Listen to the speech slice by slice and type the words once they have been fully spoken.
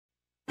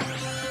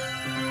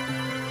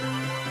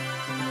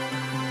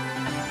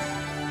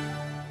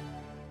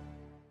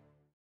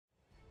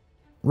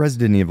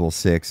Resident Evil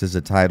 6 is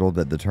a title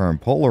that the term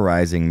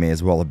polarizing may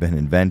as well have been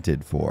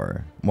invented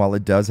for. While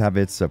it does have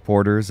its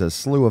supporters, a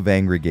slew of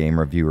angry game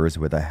reviewers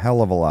with a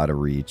hell of a lot of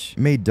reach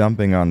made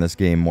dumping on this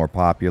game more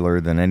popular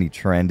than any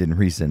trend in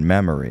recent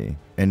memory.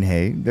 And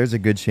hey, there's a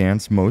good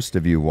chance most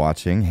of you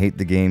watching hate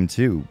the game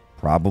too,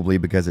 probably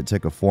because it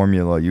took a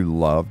formula you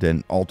loved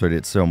and altered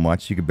it so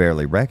much you could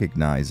barely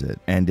recognize it.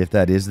 And if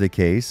that is the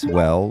case,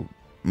 well,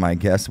 I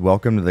guess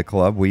welcome to the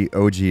club we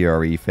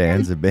OGRE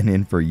fans have been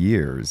in for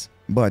years.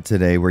 But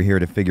today we're here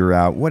to figure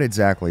out what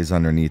exactly is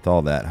underneath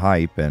all that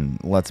hype, and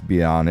let's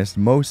be honest,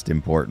 most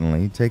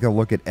importantly, take a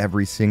look at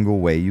every single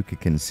way you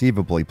could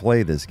conceivably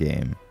play this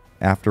game.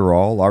 After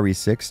all,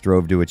 RE6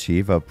 strove to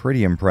achieve a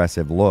pretty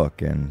impressive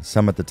look, and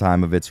some at the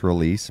time of its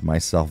release,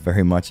 myself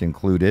very much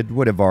included,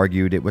 would have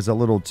argued it was a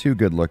little too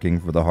good looking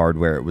for the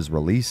hardware it was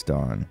released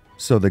on.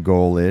 So the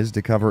goal is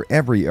to cover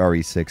every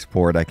RE6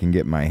 port I can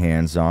get my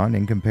hands on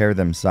and compare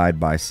them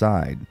side by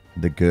side.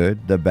 The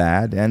good, the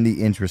bad, and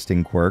the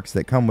interesting quirks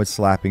that come with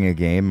slapping a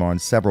game on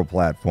several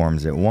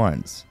platforms at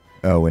once.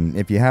 Oh, and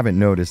if you haven't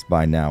noticed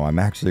by now, I'm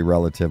actually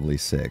relatively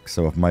sick,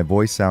 so if my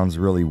voice sounds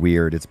really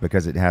weird, it's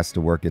because it has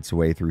to work its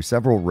way through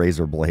several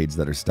razor blades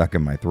that are stuck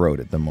in my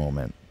throat at the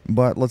moment.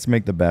 But let's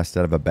make the best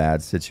out of a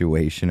bad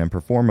situation and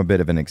perform a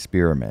bit of an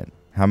experiment.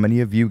 How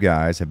many of you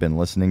guys have been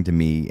listening to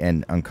me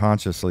and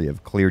unconsciously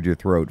have cleared your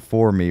throat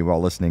for me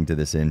while listening to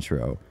this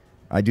intro?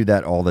 I do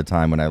that all the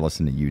time when I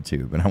listen to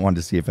YouTube, and I wanted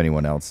to see if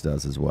anyone else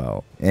does as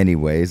well.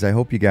 Anyways, I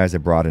hope you guys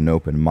have brought an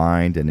open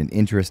mind and an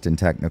interest in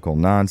technical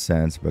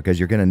nonsense, because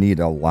you're going to need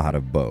a lot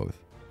of both.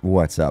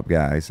 What's up,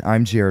 guys?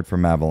 I'm Jared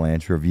from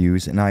Avalanche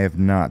Reviews, and I have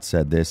not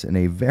said this in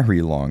a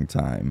very long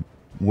time.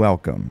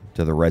 Welcome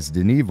to the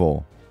Resident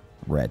Evil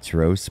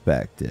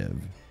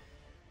Retrospective.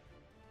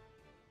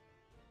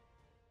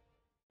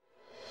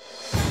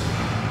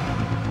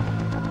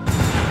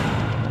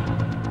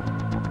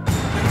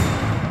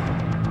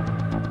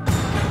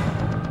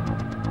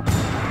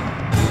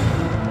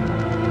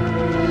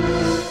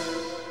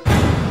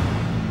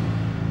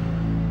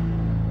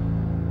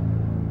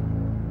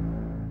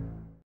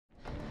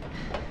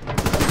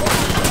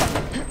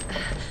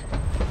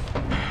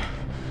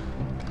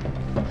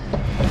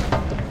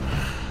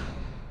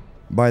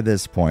 By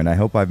this point, I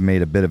hope I've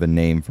made a bit of a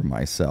name for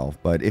myself,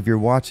 but if you're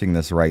watching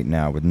this right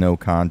now with no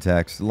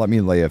context, let me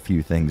lay a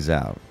few things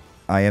out.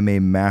 I am a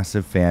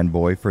massive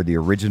fanboy for the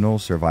original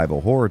survival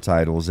horror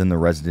titles in the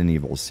Resident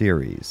Evil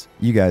series.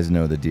 You guys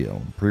know the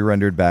deal.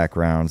 Pre-rendered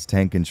backgrounds,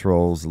 tank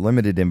controls,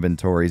 limited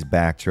inventories,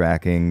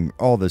 backtracking,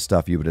 all the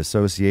stuff you would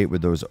associate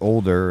with those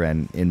older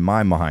and, in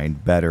my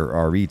mind, better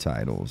RE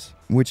titles.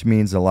 Which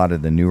means a lot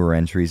of the newer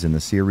entries in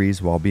the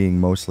series, while being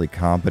mostly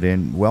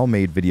competent,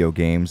 well-made video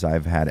games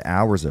I've had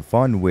hours of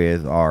fun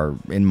with, are,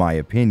 in my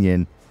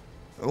opinion,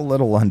 a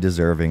little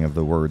undeserving of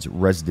the words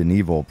Resident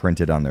Evil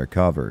printed on their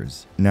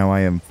covers. Now,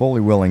 I am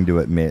fully willing to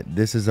admit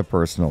this is a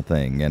personal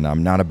thing, and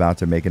I'm not about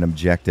to make an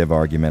objective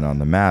argument on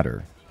the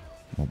matter.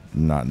 Well,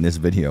 not in this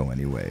video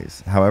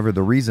anyways. However,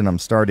 the reason I'm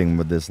starting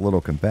with this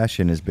little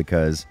confession is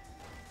because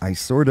I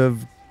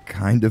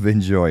kind of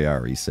enjoy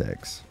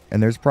RE6.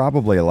 And there's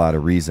probably a lot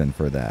of reason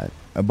for that.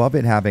 Above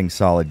it having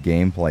solid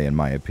gameplay in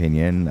my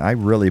opinion, I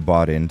really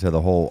bought into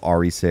the whole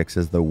RE6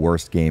 is the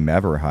worst game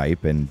ever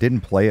hype and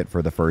didn't play it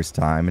for the first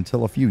time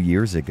until a few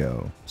years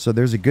ago. So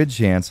there's a good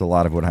chance a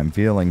lot of what I'm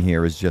feeling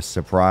here is just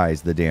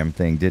surprise the damn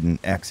thing didn't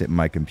exit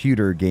my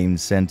computer, gain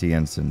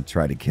sentience, and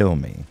try to kill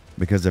me.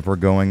 Because if we're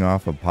going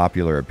off of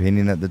popular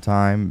opinion at the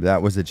time,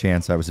 that was a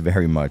chance I was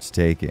very much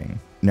taking.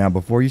 Now,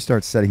 before you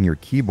start setting your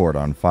keyboard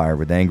on fire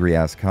with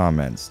angry-ass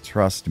comments,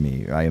 trust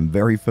me, I am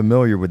very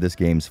familiar with this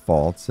game's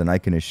faults, and I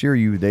can assure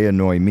you they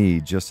annoy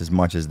me just as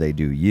much as they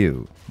do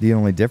you. The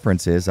only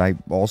difference is I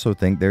also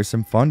think there's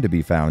some fun to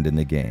be found in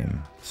the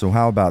game. So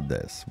how about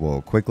this?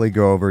 We'll quickly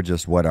go over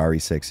just what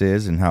RE6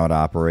 is and how it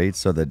operates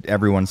so that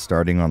everyone's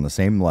starting on the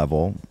same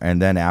level,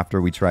 and then after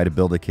we try to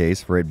build a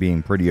case for it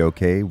being pretty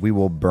okay, we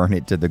will burn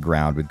it to the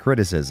ground with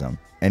criticism.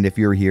 And if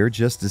you're here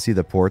just to see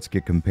the ports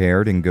get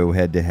compared and go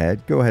head to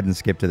head, go ahead and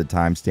skip to the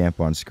timestamp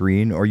on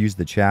screen or use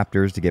the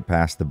chapters to get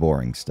past the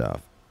boring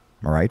stuff.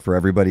 Alright, for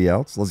everybody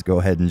else, let's go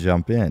ahead and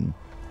jump in.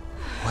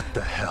 What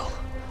the hell?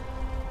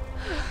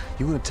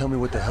 You want to tell me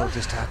what the hell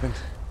just happened?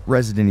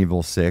 Resident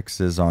Evil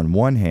 6 is on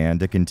one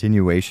hand a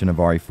continuation of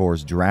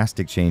RE4's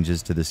drastic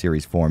changes to the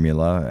series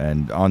formula,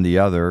 and on the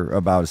other,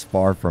 about as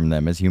far from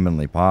them as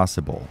humanly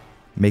possible.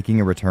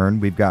 Making a return,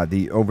 we've got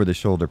the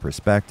over-the-shoulder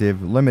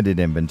perspective, limited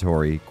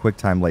inventory,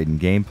 quick-time-laden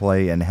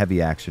gameplay, and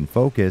heavy action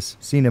focus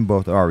seen in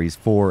both REs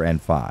 4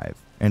 and 5.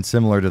 And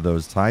similar to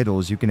those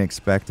titles, you can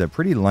expect a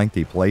pretty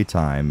lengthy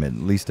playtime, at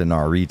least in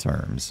RE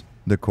terms.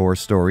 The core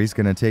story's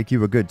gonna take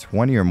you a good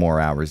 20 or more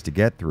hours to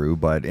get through,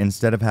 but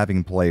instead of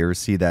having players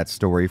see that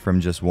story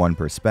from just one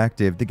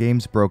perspective, the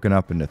game's broken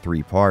up into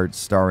 3 parts,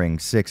 starring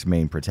 6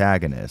 main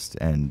protagonists,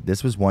 and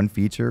this was one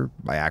feature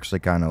I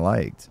actually kinda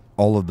liked.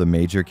 All of the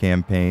major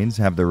campaigns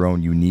have their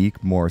own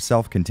unique, more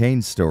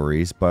self-contained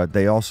stories, but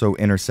they also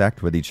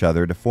intersect with each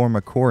other to form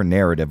a core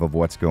narrative of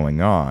what's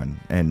going on,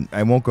 and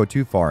I won't go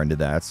too far into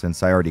that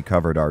since I already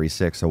covered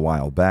RE6 a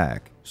while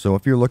back. So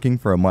if you're looking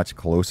for a much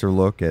closer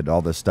look at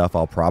all the stuff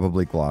I'll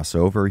probably gloss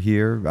over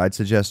here, I'd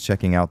suggest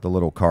checking out the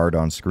little card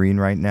on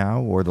screen right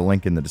now or the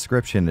link in the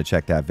description to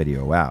check that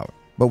video out.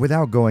 But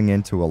without going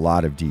into a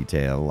lot of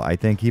detail, I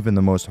think even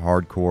the most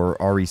hardcore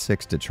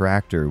RE6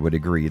 detractor would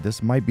agree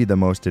this might be the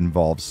most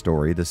involved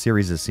story the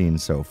series has seen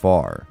so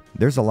far.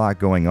 There's a lot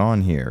going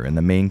on here, and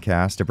the main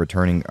cast of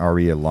returning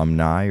RE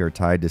alumni are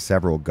tied to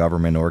several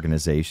government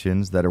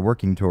organizations that are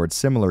working towards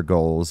similar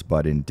goals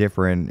but in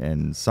different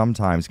and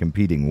sometimes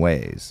competing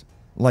ways.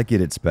 Like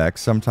you'd expect,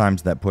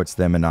 sometimes that puts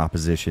them in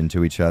opposition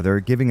to each other,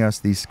 giving us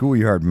the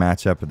schoolyard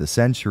matchup of the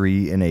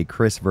century in a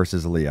Chris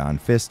versus Leon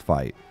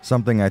fistfight,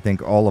 something I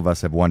think all of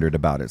us have wondered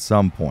about at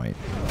some point.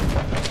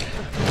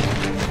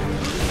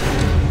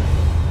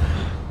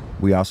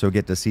 We also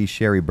get to see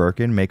Sherry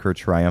Birkin make her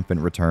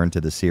triumphant return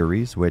to the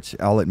series, which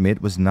I'll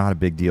admit was not a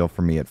big deal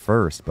for me at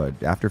first,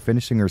 but after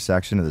finishing her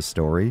section of the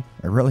story,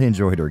 I really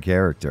enjoyed her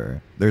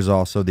character. There's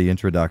also the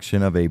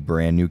introduction of a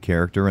brand new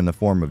character in the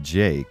form of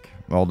Jake.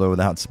 Although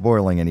without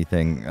spoiling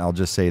anything, I'll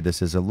just say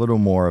this is a little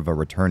more of a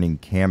returning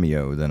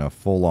cameo than a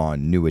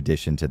full-on new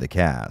addition to the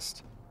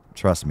cast.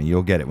 Trust me,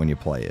 you'll get it when you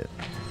play it.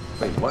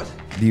 Wait, what?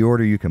 The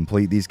order you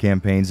complete these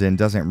campaigns in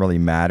doesn't really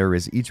matter,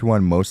 as each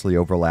one mostly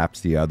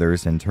overlaps the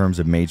others in terms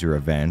of major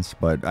events,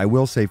 but I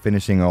will say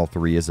finishing all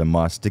three is a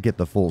must to get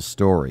the full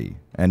story,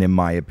 and in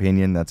my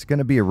opinion, that's going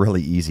to be a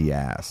really easy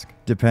ask.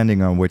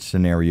 Depending on which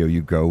scenario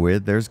you go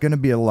with, there's going to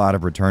be a lot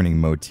of returning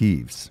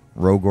motifs.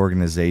 Rogue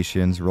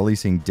organizations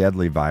releasing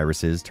deadly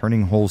viruses,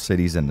 turning whole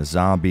cities into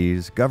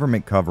zombies,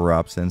 government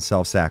cover-ups, and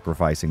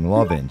self-sacrificing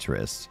love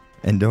interests.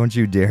 And don't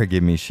you dare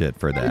give me shit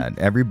for that.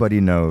 Everybody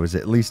knows,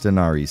 at least in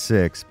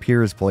RE6,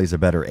 Piers plays a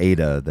better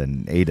Ada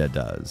than Ada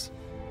does.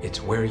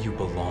 It's where you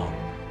belong.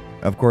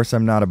 Of course,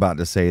 I'm not about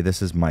to say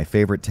this is my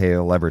favorite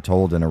tale ever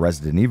told in a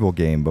Resident Evil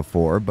game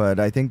before, but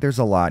I think there's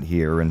a lot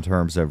here in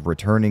terms of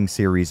returning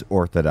series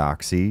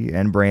orthodoxy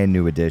and brand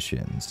new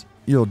additions.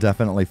 You'll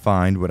definitely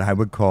find what I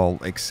would call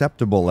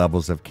acceptable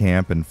levels of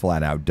camp and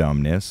flat-out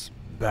dumbness.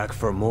 Back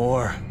for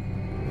more.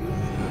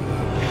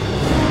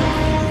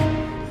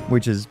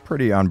 Which is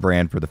pretty on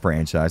brand for the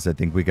franchise, I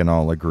think we can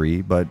all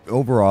agree, but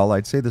overall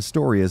I'd say the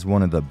story is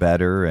one of the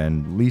better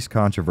and least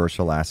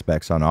controversial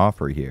aspects on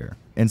offer here.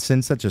 And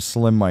since such a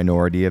slim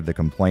minority of the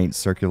complaints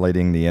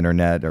circulating the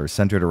internet are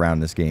centered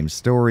around this game's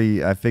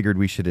story, I figured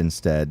we should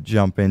instead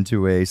jump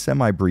into a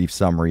semi-brief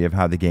summary of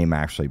how the game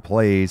actually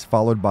plays,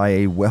 followed by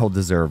a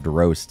well-deserved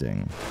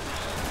roasting.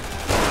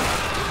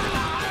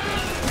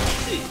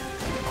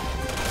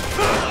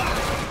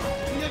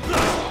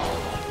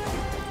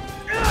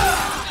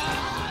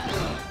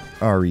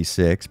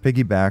 RE6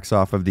 piggybacks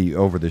off of the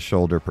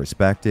over-the-shoulder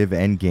perspective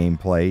and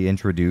gameplay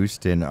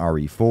introduced in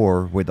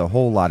RE4 with a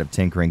whole lot of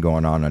tinkering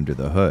going on under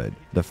the hood.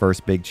 The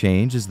first big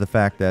change is the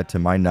fact that, to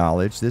my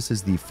knowledge, this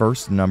is the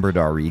first numbered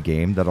RE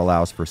game that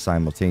allows for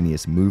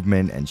simultaneous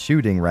movement and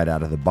shooting right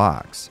out of the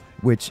box,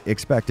 which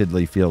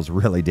expectedly feels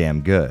really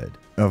damn good.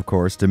 Of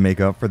course, to make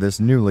up for this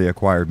newly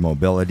acquired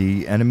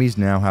mobility, enemies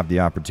now have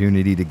the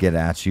opportunity to get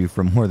at you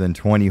from more than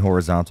 20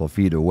 horizontal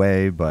feet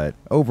away, but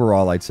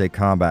overall I'd say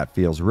combat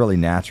feels really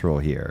natural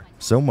here.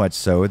 So much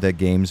so that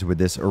games with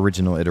this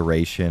original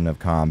iteration of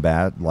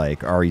combat,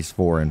 like RE's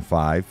 4 and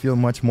 5, feel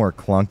much more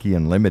clunky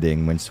and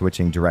limiting when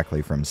switching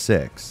directly from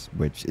 6,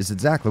 which is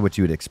exactly what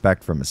you would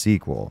expect from a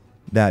sequel.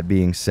 That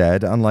being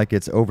said, unlike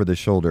its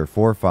over-the-shoulder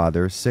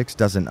forefather, 6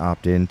 doesn't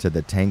opt into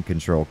the tank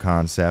control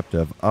concept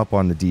of up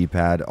on the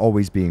D-pad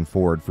always being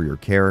forward for your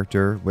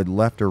character, with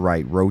left or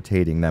right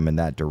rotating them in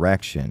that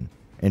direction.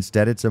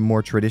 Instead, it's a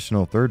more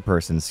traditional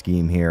third-person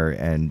scheme here,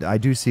 and I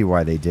do see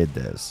why they did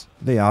this.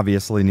 They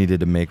obviously needed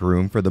to make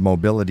room for the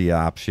mobility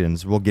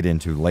options we'll get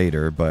into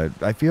later, but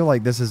I feel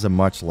like this is a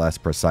much less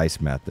precise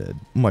method.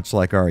 Much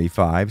like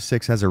RE5,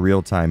 6 has a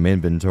real-time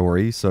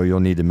inventory, so you'll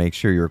need to make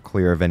sure you're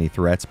clear of any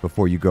threats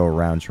before you go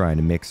around trying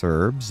to mix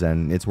herbs,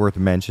 and it's worth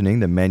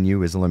mentioning the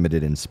menu is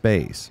limited in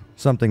space,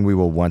 something we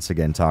will once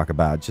again talk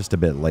about just a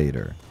bit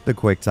later. The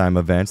QuickTime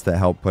events that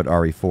help put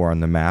RE4 on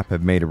the map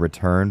have made a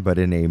return, but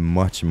in a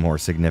much more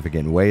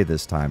significant way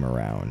this time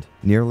around.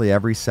 Nearly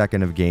every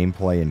second of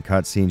gameplay and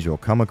cutscenes you'll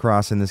come across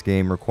in this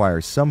game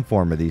requires some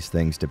form of these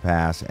things to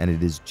pass, and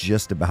it is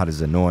just about as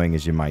annoying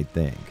as you might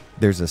think.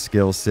 There's a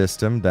skill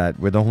system that,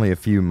 with only a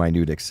few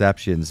minute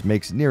exceptions,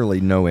 makes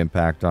nearly no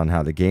impact on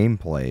how the game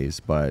plays,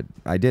 but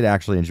I did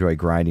actually enjoy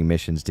grinding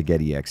missions to get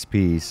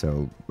EXP,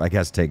 so I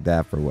guess take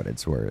that for what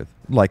it's worth.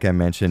 Like I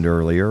mentioned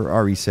earlier,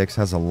 RE6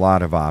 has a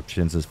lot of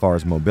options as far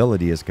as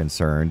mobility is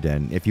concerned,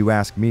 and if you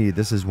ask me,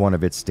 this is one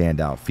of its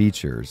standout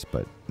features,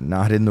 but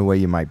not in the way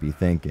you might be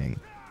thinking.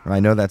 I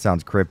know that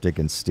sounds cryptic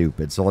and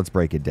stupid, so let's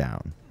break it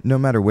down. No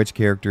matter which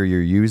character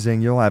you're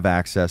using, you'll have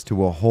access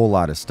to a whole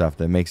lot of stuff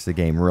that makes the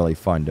game really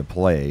fun to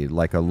play,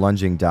 like a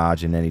lunging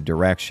dodge in any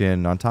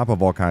direction, on top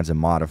of all kinds of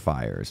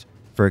modifiers.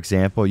 For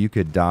example, you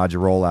could dodge a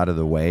roll out of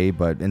the way,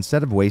 but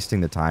instead of wasting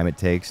the time it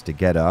takes to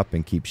get up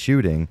and keep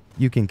shooting,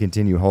 you can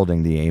continue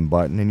holding the aim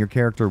button and your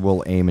character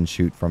will aim and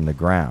shoot from the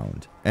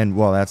ground. And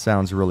while that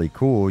sounds really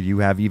cool, you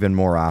have even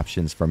more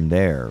options from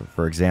there.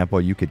 For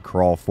example, you could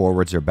crawl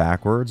forwards or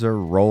backwards or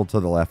roll to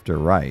the left or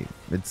right.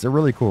 It's a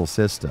really cool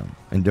system.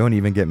 And don't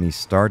even get me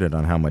started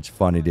on how much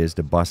fun it is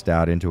to bust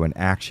out into an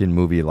action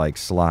movie-like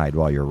slide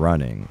while you're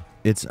running.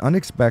 It's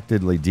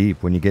unexpectedly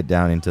deep when you get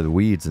down into the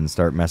weeds and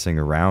start messing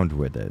around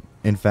with it.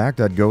 In fact,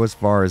 I'd go as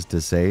far as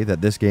to say that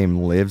this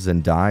game lives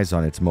and dies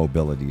on its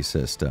mobility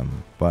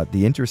system. But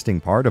the interesting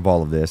part of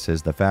all of this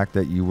is the fact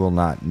that you will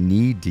not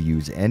need to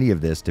use any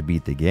of this to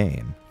beat the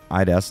game.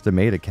 I'd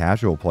estimate a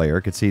casual player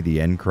could see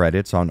the end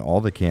credits on all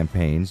the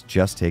campaigns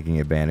just taking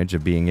advantage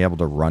of being able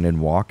to run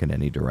and walk in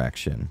any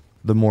direction.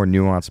 The more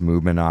nuanced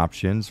movement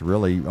options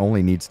really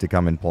only needs to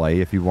come in play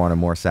if you want a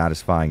more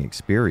satisfying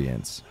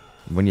experience.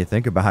 When you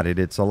think about it,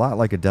 it's a lot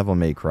like a Devil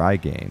May Cry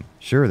game.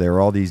 Sure, there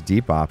are all these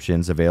deep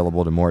options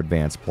available to more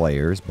advanced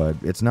players, but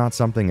it's not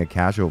something a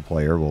casual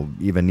player will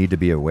even need to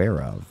be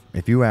aware of.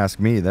 If you ask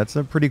me, that's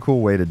a pretty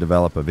cool way to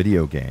develop a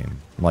video game.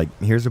 Like,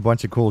 here's a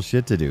bunch of cool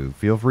shit to do.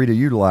 Feel free to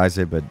utilize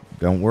it, but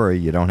don't worry,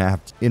 you don't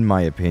have to. In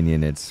my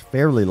opinion, it's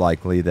fairly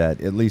likely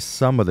that at least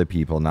some of the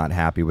people not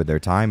happy with their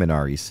time in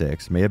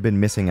RE6 may have been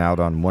missing out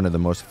on one of the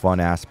most fun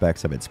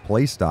aspects of its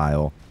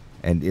playstyle,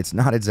 and it's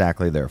not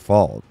exactly their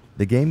fault.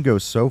 The game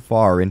goes so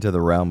far into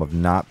the realm of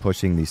not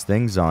pushing these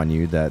things on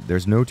you that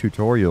there's no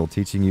tutorial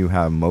teaching you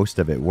how most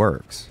of it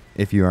works.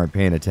 If you aren't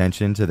paying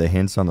attention to the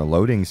hints on the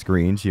loading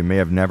screens, you may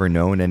have never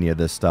known any of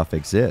this stuff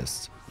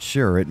exists.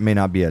 Sure, it may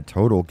not be a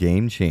total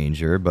game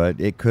changer, but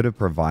it could have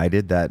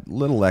provided that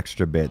little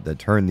extra bit that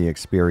turned the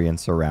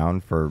experience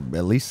around for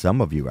at least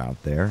some of you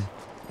out there.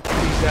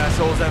 These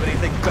assholes have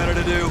anything better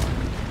to do?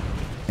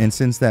 And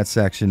since that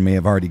section may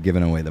have already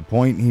given away the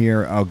point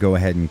here, I'll go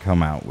ahead and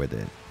come out with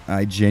it.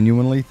 I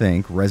genuinely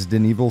think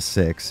Resident Evil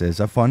 6 is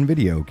a fun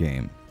video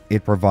game.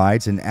 It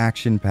provides an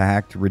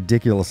action-packed,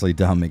 ridiculously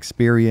dumb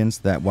experience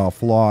that, while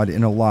flawed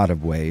in a lot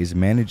of ways,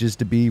 manages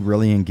to be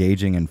really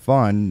engaging and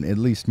fun, at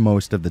least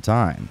most of the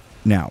time.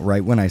 Now,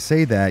 right when I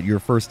say that, your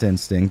first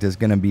instinct is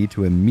going to be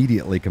to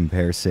immediately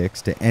compare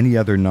 6 to any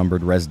other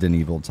numbered Resident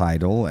Evil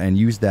title and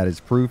use that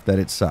as proof that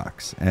it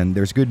sucks, and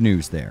there's good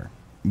news there.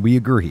 We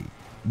agree.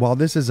 While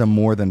this is a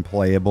more than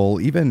playable,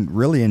 even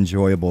really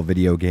enjoyable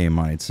video game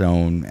on its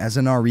own, as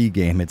an RE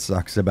game it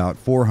sucks about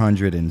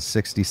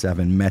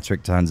 467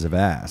 metric tons of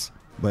ass.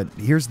 But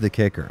here's the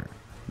kicker.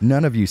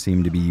 None of you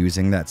seem to be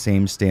using that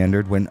same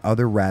standard when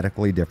other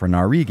radically different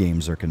RE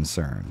games are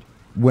concerned.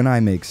 When I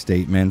make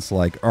statements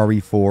like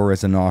RE4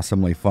 is an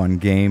awesomely fun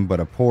game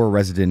but a poor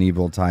Resident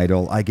Evil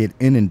title, I get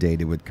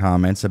inundated with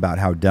comments about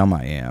how dumb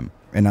I am.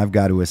 And I've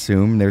got to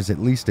assume there's at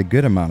least a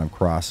good amount of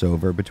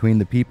crossover between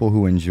the people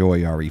who enjoy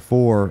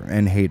RE4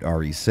 and hate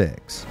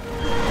RE6.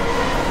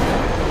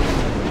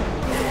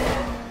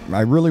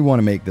 I really want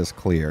to make this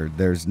clear.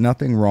 There's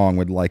nothing wrong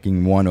with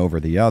liking one over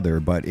the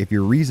other, but if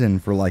your reason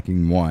for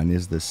liking one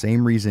is the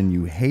same reason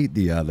you hate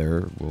the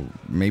other, well,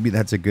 maybe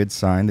that's a good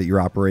sign that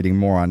you're operating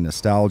more on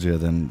nostalgia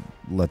than,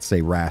 let's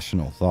say,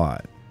 rational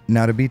thought.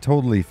 Now, to be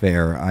totally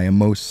fair, I am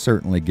most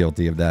certainly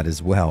guilty of that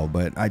as well,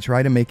 but I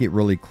try to make it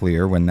really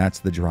clear when that's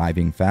the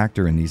driving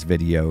factor in these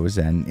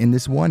videos, and in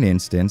this one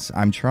instance,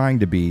 I'm trying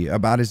to be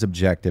about as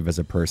objective as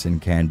a person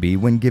can be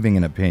when giving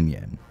an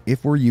opinion.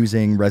 If we're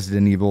using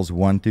Resident Evils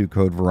 1 through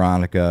Code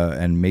Veronica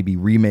and maybe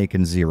Remake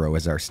and 0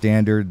 as our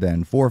standard,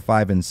 then 4,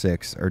 5, and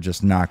 6 are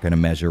just not going to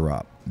measure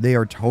up. They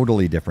are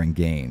totally different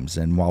games,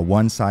 and while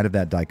one side of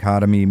that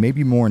dichotomy may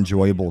be more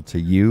enjoyable to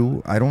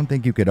you, I don't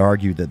think you could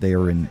argue that they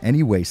are in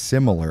any way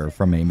similar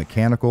from a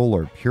mechanical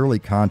or purely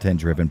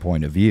content-driven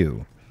point of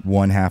view.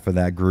 One half of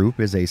that group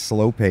is a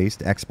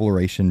slow-paced,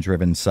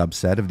 exploration-driven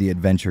subset of the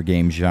adventure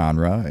game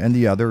genre, and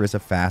the other is a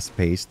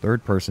fast-paced,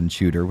 third-person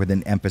shooter with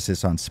an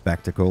emphasis on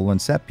spectacle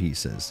and set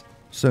pieces.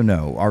 So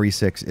no,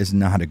 RE6 is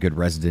not a good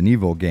Resident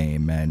Evil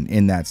game, and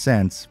in that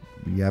sense,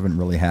 you haven't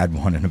really had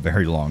one in a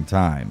very long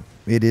time.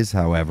 It is,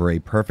 however, a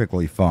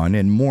perfectly fun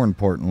and, more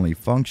importantly,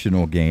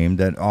 functional game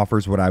that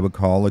offers what I would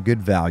call a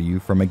good value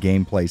from a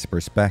gameplay's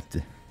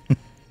perspective.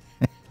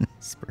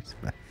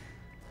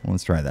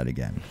 Let's try that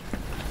again.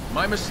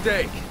 My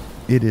mistake.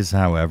 It is,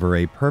 however,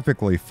 a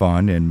perfectly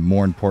fun and,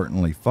 more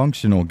importantly,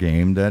 functional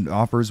game that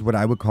offers what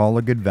I would call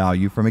a good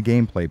value from a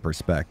gameplay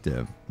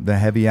perspective. The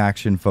heavy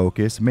action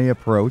focus may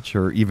approach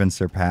or even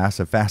surpass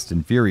a Fast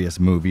and Furious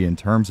movie in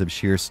terms of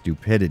sheer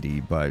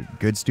stupidity, but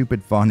good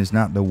stupid fun is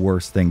not the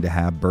worst thing to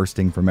have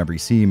bursting from every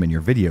seam in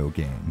your video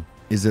game.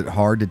 Is it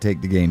hard to take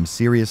the game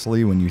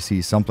seriously when you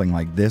see something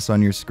like this on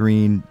your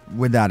screen?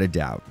 Without a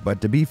doubt,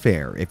 but to be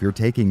fair, if you're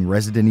taking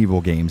Resident Evil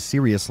games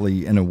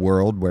seriously in a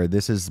world where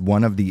this is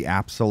one of the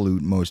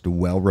absolute most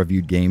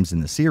well-reviewed games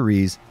in the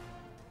series,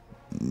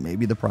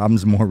 maybe the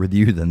problem's more with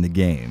you than the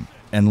game.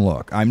 And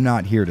look, I'm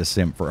not here to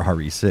simp for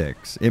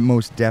RE6. It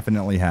most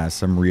definitely has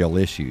some real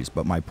issues,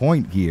 but my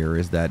point here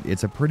is that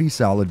it's a pretty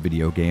solid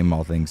video game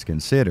all things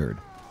considered.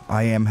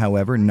 I am,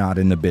 however, not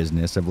in the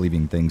business of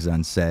leaving things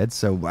unsaid,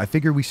 so I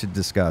figure we should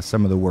discuss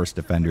some of the worst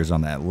offenders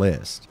on that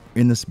list.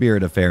 In the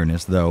spirit of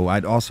fairness, though,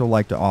 I'd also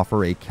like to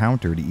offer a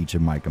counter to each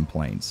of my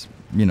complaints.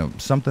 You know,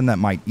 something that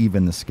might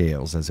even the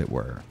scales, as it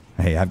were.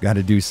 Hey, I've got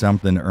to do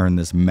something to earn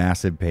this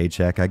massive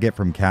paycheck I get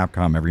from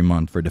Capcom every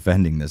month for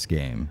defending this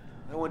game.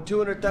 I want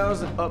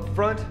 $200,000 up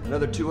front,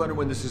 another $200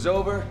 when this is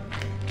over.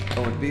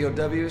 Oh, and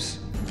BOWs,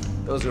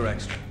 those are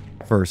extra.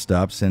 First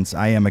up, since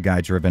I am a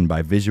guy driven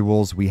by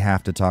visuals, we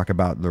have to talk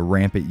about the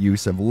rampant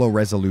use of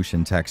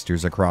low-resolution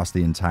textures across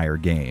the entire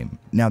game.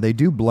 Now, they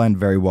do blend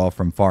very well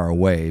from far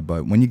away,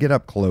 but when you get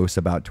up close,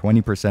 about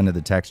 20% of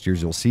the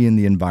textures you'll see in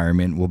the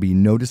environment will be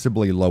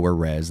noticeably lower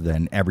res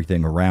than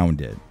everything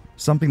around it.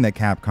 Something that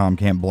Capcom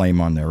can't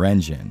blame on their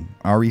engine.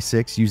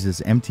 RE6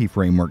 uses MT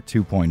Framework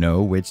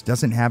 2.0, which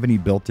doesn't have any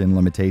built-in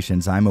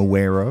limitations I'm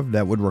aware of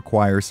that would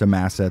require some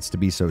assets to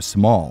be so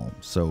small,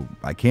 so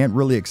I can't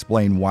really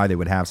explain why they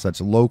would have such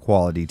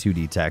low-quality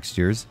 2D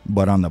textures,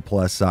 but on the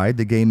plus side,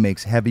 the game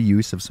makes heavy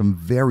use of some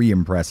very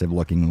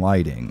impressive-looking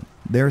lighting.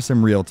 There are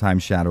some real-time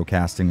shadow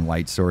casting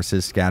light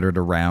sources scattered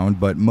around,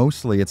 but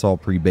mostly it's all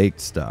pre-baked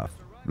stuff.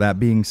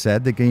 That being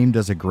said, the game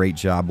does a great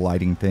job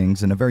lighting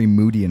things in a very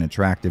moody and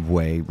attractive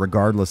way,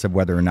 regardless of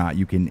whether or not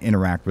you can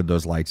interact with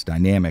those lights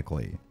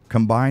dynamically.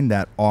 Combine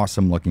that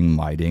awesome looking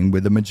lighting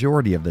with the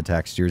majority of the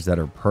textures that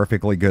are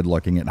perfectly good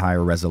looking at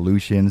higher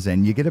resolutions,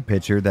 and you get a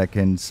picture that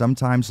can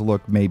sometimes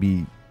look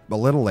maybe a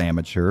little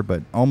amateur,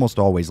 but almost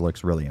always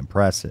looks really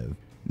impressive.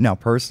 Now,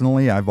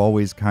 personally, I've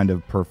always kind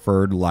of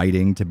preferred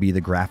lighting to be the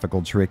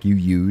graphical trick you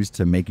use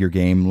to make your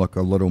game look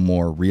a little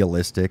more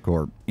realistic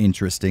or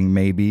interesting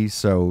maybe,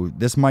 so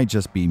this might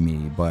just be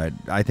me, but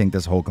I think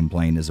this whole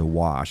complaint is a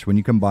wash when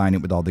you combine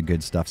it with all the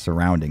good stuff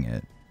surrounding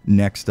it.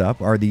 Next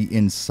up are the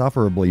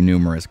insufferably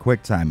numerous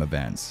QuickTime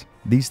events.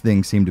 These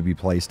things seem to be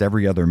placed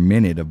every other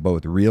minute of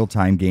both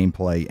real-time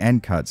gameplay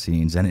and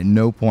cutscenes, and at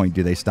no point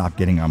do they stop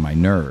getting on my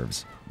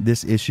nerves.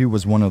 This issue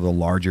was one of the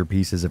larger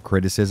pieces of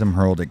criticism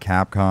hurled at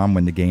Capcom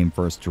when the game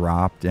first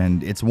dropped,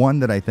 and it's one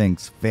that I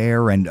think's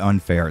fair and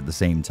unfair at the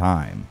same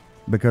time.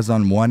 Because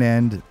on one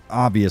end,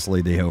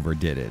 obviously they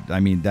overdid it. I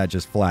mean, that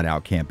just flat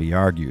out can't be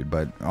argued,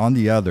 but on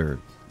the other,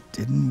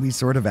 didn't we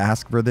sort of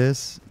ask for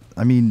this?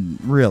 I mean,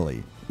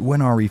 really.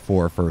 When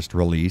RE4 first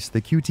released,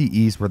 the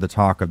QTEs were the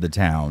talk of the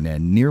town,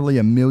 and nearly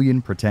 1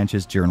 million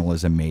pretentious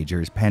journalism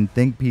majors penned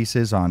think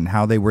pieces on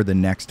how they were the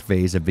next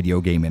phase of video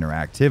game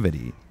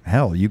interactivity.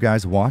 Hell, you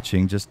guys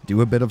watching, just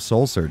do a bit of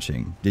soul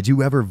searching. Did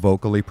you ever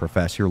vocally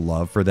profess your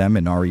love for them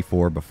in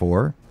RE4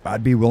 before?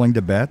 I'd be willing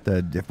to bet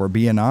that, if we're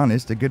being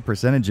honest, a good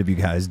percentage of you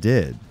guys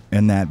did.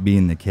 And that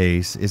being the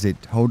case, is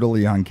it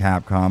totally on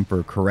Capcom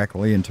for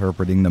correctly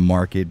interpreting the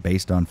market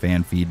based on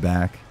fan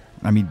feedback?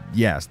 I mean,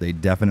 yes, they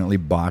definitely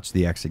botched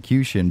the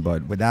execution,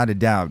 but without a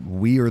doubt,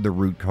 we are the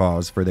root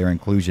cause for their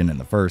inclusion in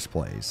the first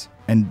place.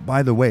 And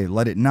by the way,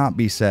 let it not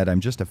be said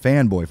I'm just a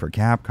fanboy for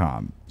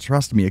Capcom.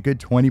 Trust me, a good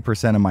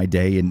 20% of my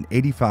day and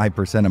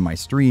 85% of my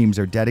streams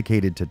are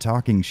dedicated to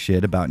talking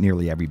shit about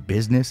nearly every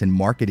business and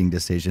marketing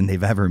decision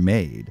they've ever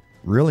made.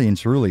 Really and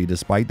truly,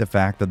 despite the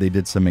fact that they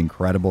did some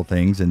incredible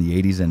things in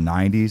the 80s and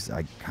 90s,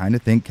 I kinda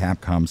think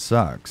Capcom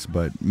sucks,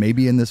 but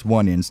maybe in this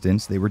one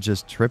instance, they were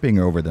just tripping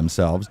over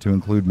themselves to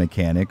include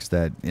mechanics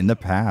that in the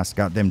past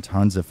got them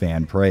tons of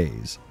fan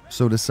praise.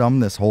 So to sum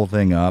this whole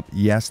thing up,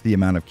 yes, the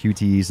amount of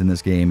QTEs in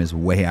this game is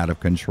way out of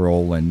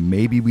control, and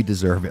maybe we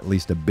deserve at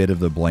least a bit of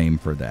the blame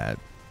for that.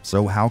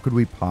 So how could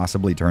we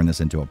possibly turn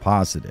this into a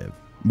positive?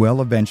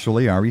 Well,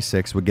 eventually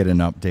RE6 would get an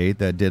update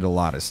that did a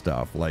lot of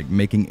stuff, like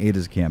making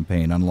Ada's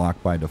campaign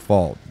unlock by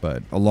default,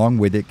 but along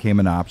with it came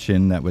an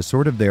option that was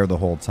sort of there the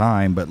whole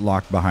time but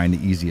locked behind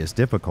the easiest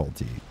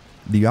difficulty.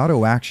 The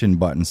auto action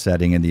button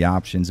setting in the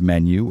options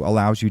menu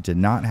allows you to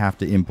not have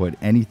to input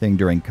anything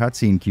during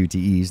cutscene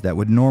QTEs that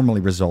would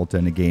normally result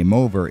in a game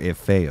over if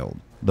failed.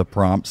 The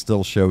prompt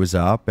still shows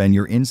up, and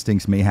your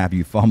instincts may have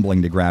you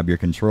fumbling to grab your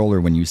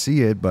controller when you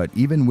see it, but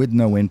even with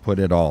no input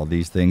at all,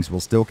 these things will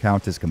still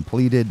count as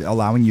completed,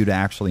 allowing you to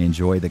actually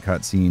enjoy the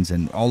cutscenes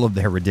and all of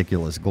their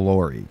ridiculous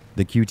glory.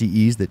 The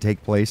QTEs that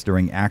take place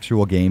during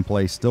actual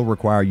gameplay still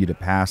require you to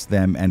pass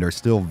them and are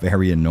still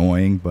very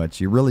annoying,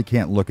 but you really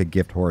can't look a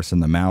gift horse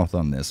in the mouth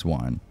on this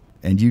one.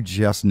 And you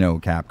just know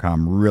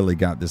Capcom really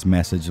got this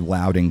message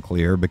loud and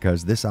clear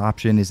because this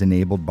option is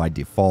enabled by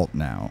default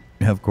now.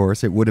 Of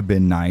course, it would have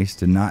been nice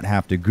to not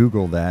have to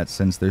Google that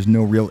since there's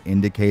no real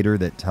indicator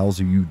that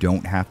tells you you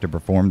don't have to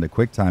perform the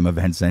QuickTime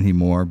events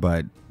anymore,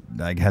 but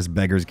I guess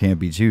beggars can't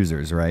be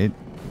choosers, right?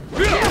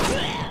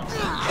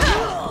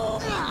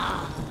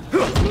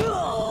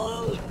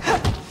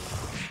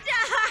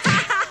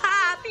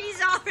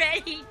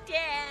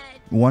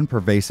 One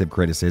pervasive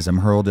criticism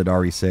hurled at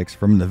RE6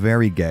 from the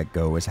very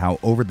get-go is how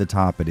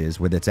over-the-top it is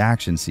with its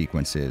action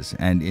sequences,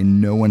 and in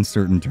no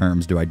uncertain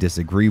terms do I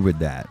disagree with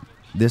that.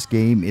 This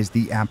game is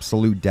the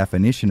absolute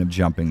definition of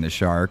jumping the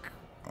shark,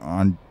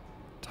 on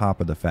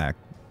top of the fact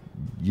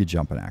you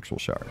jump an actual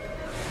shark.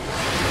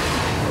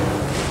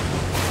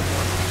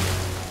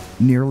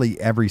 Nearly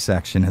every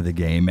section of the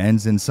game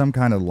ends in some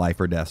kind of life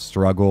or death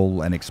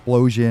struggle, an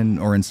explosion,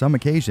 or in some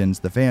occasions,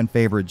 the fan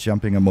favorite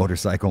jumping a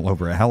motorcycle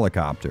over a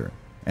helicopter.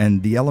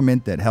 And the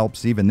element that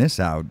helps even this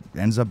out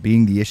ends up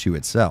being the issue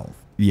itself.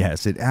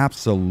 Yes, it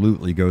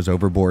absolutely goes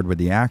overboard with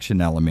the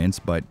action elements,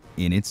 but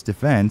in its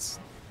defense,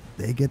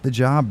 they get the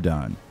job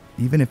done.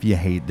 Even if you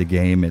hate the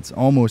game, it's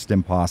almost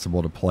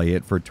impossible to play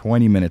it for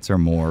 20 minutes or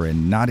more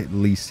and not at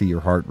least see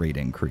your heart rate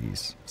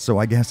increase. So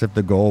I guess if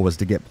the goal was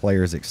to get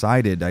players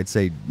excited, I'd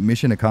say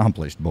mission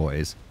accomplished,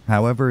 boys.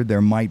 However,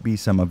 there might be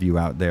some of you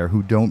out there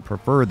who don't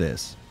prefer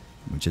this,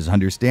 which is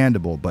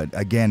understandable, but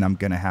again, I'm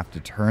gonna have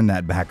to turn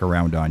that back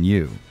around on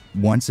you.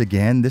 Once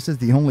again, this is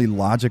the only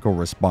logical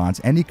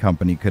response any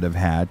company could have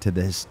had to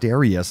the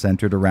hysteria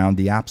centered around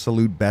the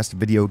absolute best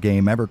video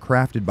game ever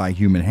crafted by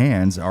human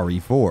hands,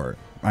 RE4.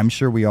 I'm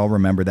sure we all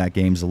remember that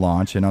game's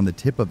launch, and on the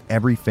tip of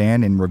every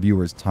fan and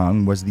reviewer's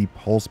tongue was the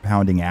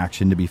pulse-pounding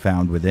action to be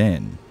found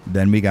within.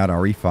 Then we got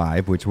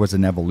RE5, which was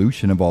an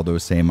evolution of all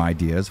those same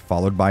ideas,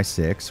 followed by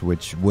 6,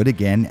 which would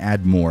again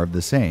add more of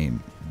the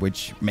same.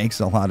 Which makes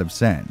a lot of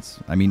sense.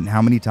 I mean,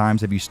 how many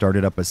times have you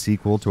started up a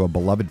sequel to a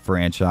beloved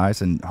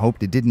franchise and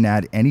hoped it didn't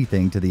add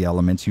anything to the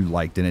elements you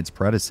liked in its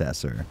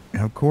predecessor?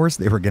 Of course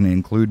they were going to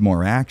include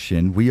more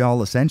action. We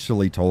all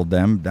essentially told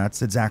them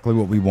that's exactly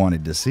what we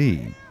wanted to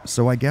see.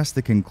 So I guess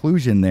the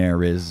conclusion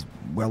there is,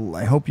 well,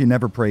 I hope you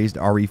never praised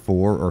RE4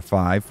 or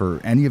 5 for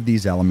any of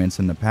these elements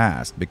in the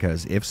past,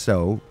 because if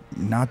so,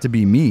 not to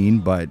be mean,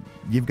 but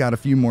you've got a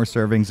few more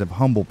servings of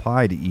humble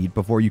pie to eat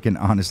before you can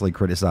honestly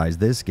criticize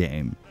this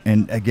game.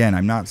 And again,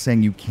 I'm not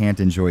saying you can't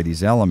enjoy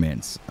these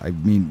elements. I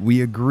mean,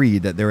 we agree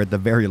that they're at the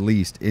very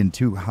least in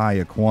too high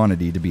a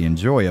quantity to be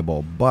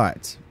enjoyable,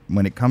 but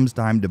when it comes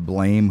time to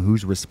blame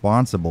who's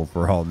responsible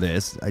for all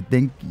this, I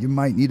think you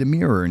might need a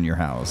mirror in your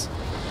house.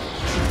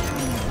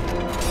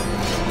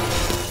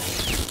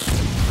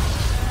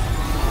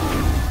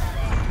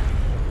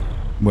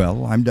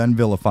 Well, I'm done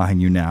vilifying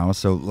you now,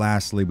 so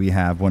lastly we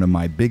have one of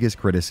my biggest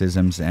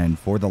criticisms, and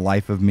for the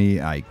life of me,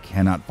 I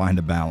cannot find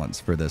a balance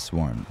for this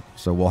one.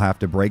 So we'll have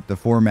to break the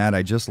format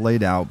I just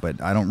laid out,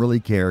 but I don't really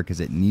care because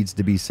it needs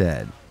to be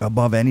said.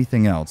 Above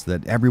anything else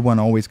that everyone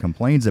always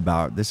complains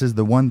about, this is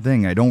the one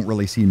thing I don't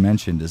really see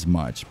mentioned as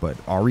much,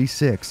 but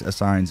RE6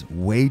 assigns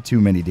way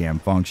too many damn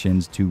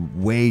functions to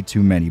way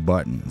too many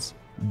buttons.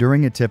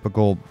 During a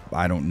typical,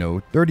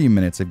 30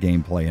 minutes of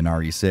gameplay in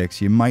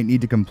RE6, you might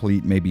need to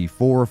complete maybe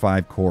 4 or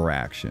 5 core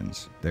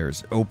actions.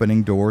 There's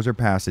opening doors or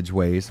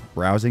passageways,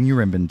 browsing your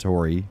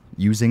inventory,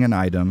 using an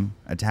item,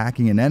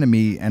 attacking an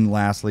enemy, and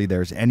lastly,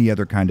 there's any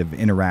other kind of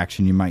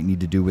interaction you might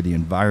need to do with the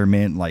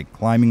environment, like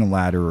climbing a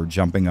ladder or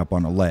jumping up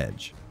on a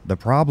ledge. The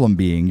problem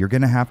being, you're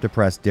going to have to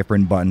press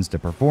different buttons to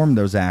perform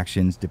those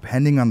actions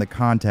depending on the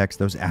context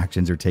those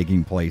actions are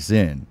taking place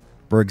in.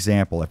 For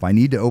example, if I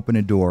need to open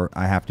a door,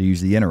 I have to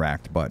use the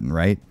interact button,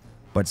 right?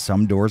 But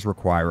some doors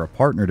require a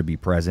partner to be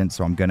present,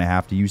 so I'm going to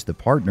have to use the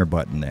partner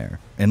button there.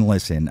 And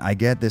listen, I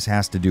get this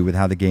has to do with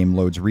how the game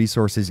loads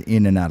resources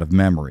in and out of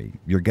memory.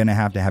 You're going to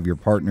have your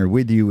partner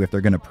with you if they're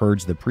going to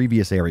purge the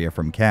previous area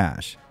from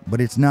cache. But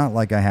it's not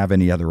like I have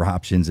any other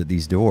options at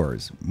these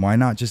doors. Why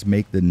not just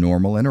make the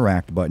normal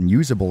interact button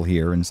usable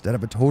here instead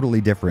of a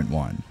totally different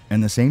one?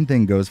 And the same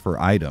thing goes for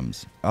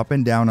items. Up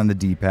and down on the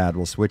D-pad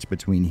will switch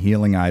between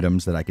healing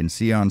items that I can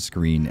see on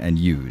screen and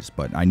use,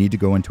 but I need to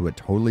go into a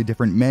totally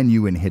different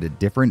menu and hit a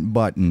different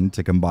button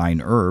to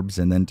combine herbs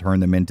and then turn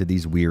them into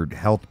these weird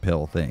health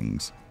pill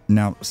things.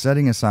 Now,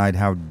 setting aside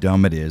how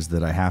dumb it is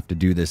that I have to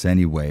do this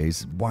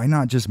anyways, why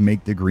not just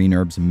make the green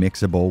herbs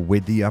mixable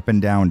with the up and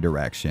down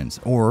directions?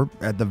 Or,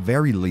 at the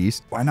very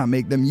least, why not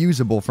make them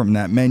usable from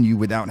that menu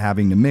without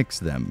having to mix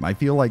them? I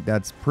feel like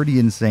that's pretty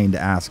insane to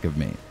ask of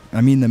me.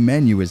 I mean, the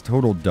menu is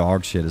total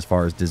dog shit as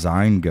far as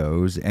design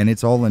goes, and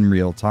it's all in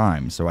real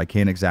time, so I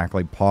can't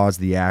exactly pause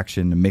the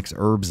action to mix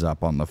herbs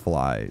up on the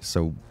fly.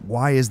 So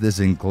why is this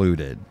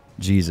included?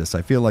 Jesus,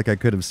 I feel like I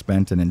could have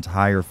spent an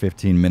entire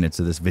 15 minutes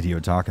of this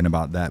video talking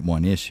about that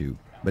one issue.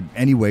 But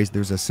anyways,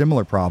 there's a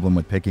similar problem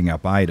with picking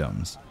up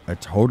items. A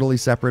totally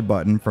separate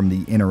button from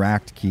the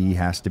interact key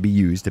has to be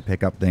used to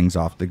pick up things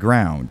off the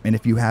ground. And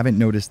if you haven't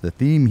noticed the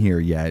theme here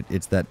yet,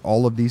 it's that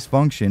all of these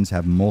functions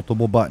have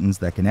multiple buttons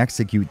that can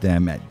execute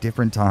them at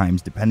different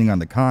times depending on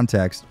the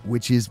context,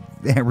 which is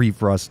very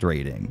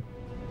frustrating.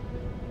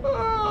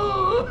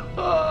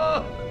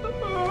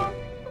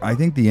 I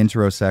think the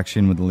intro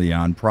section with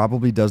Leon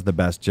probably does the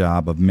best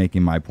job of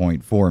making my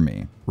point for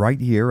me.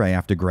 Right here, I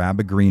have to grab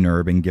a green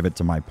herb and give it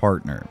to my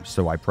partner,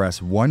 so I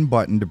press one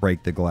button to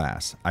break the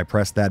glass. I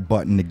press that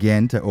button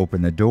again to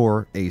open the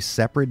door, a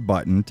separate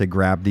button to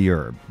grab the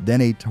herb,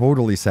 then a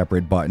totally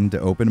separate button to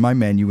open my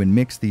menu and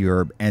mix the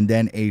herb, and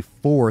then a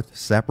fourth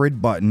separate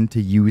button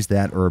to use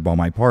that herb on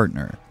my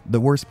partner. The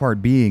worst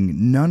part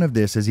being, none of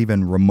this is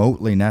even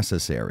remotely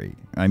necessary.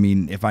 I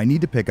mean, if I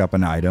need to pick up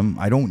an item,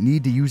 I don't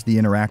need to use the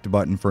interact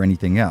button for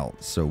anything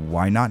else, so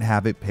why not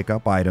have it pick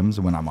up items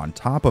when I'm on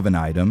top of an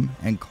item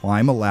and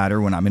climb a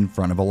ladder when I'm in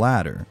front of a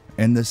ladder?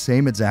 And the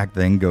same exact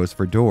thing goes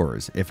for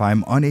doors. If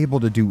I'm unable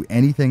to do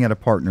anything at a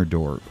partner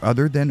door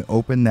other than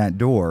open that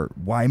door,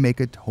 why make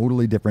a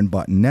totally different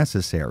button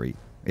necessary?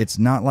 It's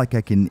not like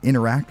I can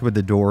interact with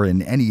the door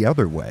in any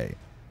other way.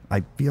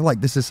 I feel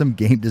like this is some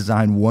game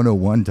design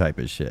 101 type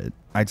of shit.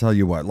 I tell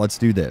you what, let's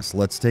do this.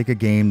 Let's take a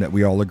game that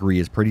we all agree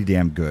is pretty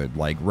damn good,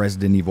 like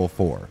Resident Evil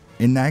 4.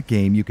 In that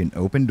game, you can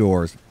open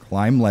doors,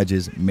 climb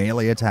ledges,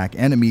 melee attack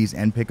enemies,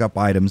 and pick up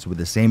items with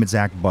the same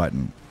exact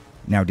button.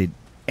 Now, did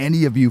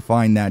any of you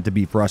find that to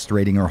be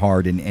frustrating or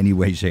hard in any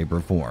way, shape, or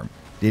form?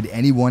 Did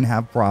anyone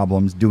have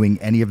problems doing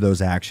any of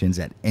those actions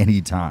at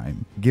any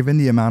time? Given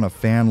the amount of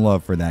fan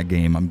love for that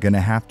game, I'm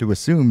gonna have to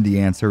assume the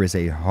answer is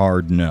a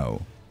hard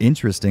no.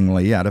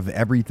 Interestingly, out of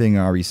everything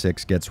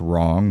RE6 gets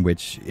wrong,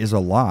 which is a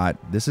lot,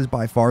 this is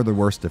by far the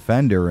worst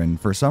offender, and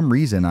for some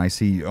reason I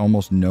see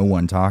almost no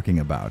one talking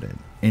about it.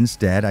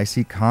 Instead, I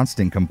see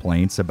constant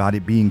complaints about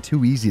it being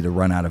too easy to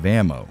run out of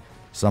ammo,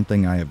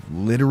 something I have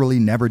literally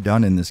never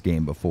done in this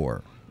game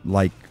before.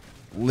 Like,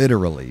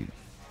 literally.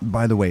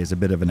 By the way, as a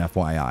bit of an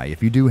FYI,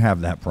 if you do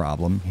have that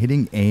problem,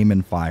 hitting aim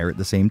and fire at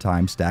the same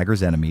time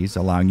staggers enemies,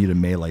 allowing you to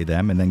melee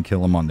them and then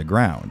kill them on the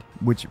ground,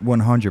 which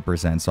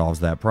 100% solves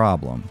that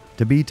problem.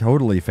 To be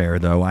totally fair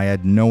though, I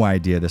had no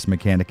idea this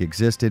mechanic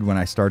existed when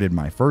I started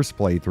my first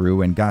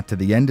playthrough and got to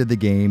the end of the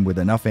game with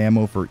enough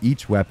ammo for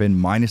each weapon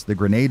minus the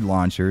grenade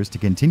launchers to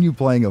continue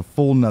playing a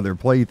full nother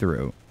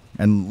playthrough.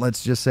 And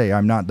let's just say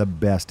I'm not the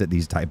best at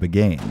these type of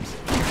games.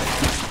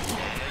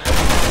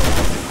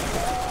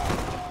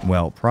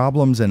 Well,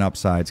 problems and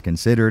upsides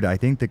considered, I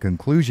think the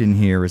conclusion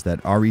here is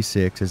that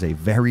RE6 is a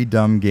very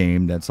dumb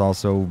game that's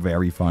also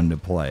very fun to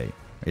play.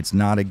 It's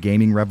not a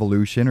gaming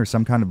revolution or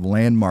some kind of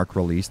landmark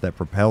release that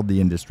propelled the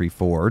industry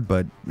forward,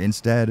 but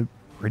instead, a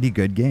pretty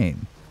good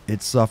game.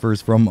 It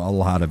suffers from a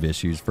lot of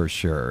issues for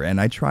sure, and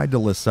I tried to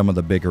list some of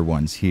the bigger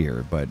ones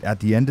here, but at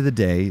the end of the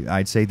day,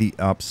 I'd say the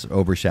ups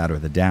overshadow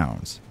the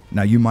downs.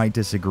 Now, you might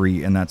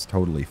disagree, and that's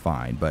totally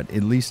fine, but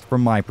at least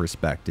from my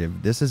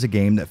perspective, this is a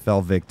game that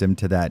fell victim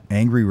to that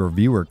angry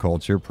reviewer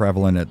culture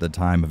prevalent at the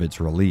time of its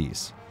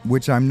release.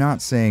 Which I'm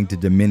not saying to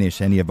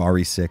diminish any of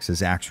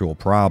RE6's actual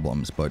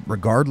problems, but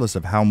regardless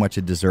of how much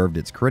it deserved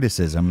its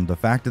criticism, the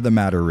fact of the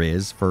matter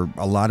is, for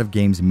a lot of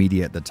games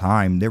media at the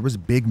time, there was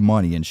big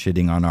money in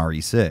shitting on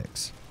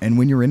RE6. And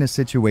when you're in a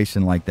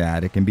situation like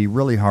that, it can be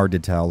really hard to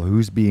tell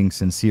who's being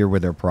sincere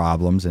with their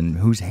problems and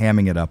who's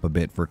hamming it up a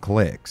bit for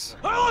clicks.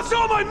 I lost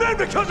all my men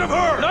because of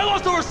her! And I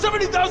lost over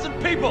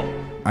 70,000 people!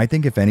 I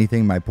think if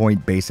anything, my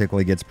point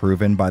basically gets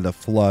proven by the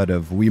flood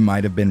of we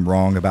might have been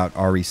wrong about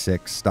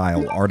RE6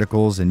 style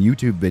articles and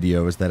YouTube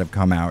videos that have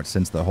come out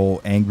since the whole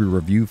angry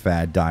review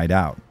fad died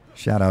out.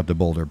 Shout out to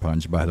Boulder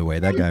Punch, by the way,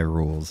 that guy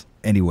rules.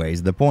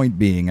 Anyways, the point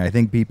being, I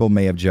think people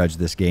may have judged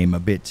this game a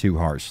bit too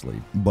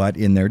harshly, but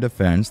in their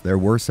defense, there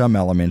were some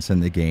elements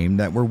in the game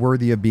that were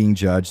worthy of being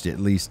judged at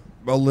least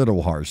a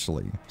little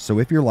harshly. So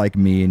if you're like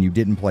me and you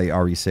didn't play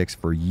RE6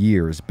 for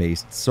years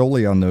based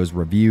solely on those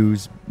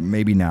reviews,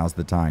 maybe now's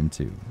the time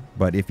to.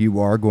 But if you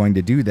are going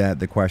to do that,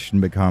 the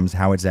question becomes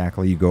how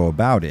exactly you go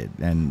about it,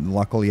 and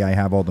luckily I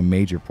have all the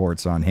major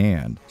ports on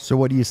hand. So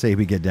what do you say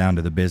we get down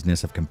to the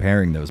business of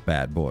comparing those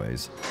bad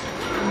boys?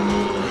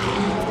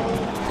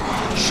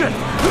 Shit!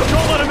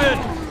 Don't let him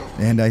in!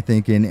 And I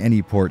think in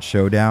any port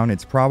showdown,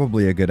 it's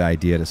probably a good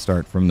idea to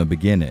start from the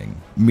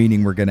beginning,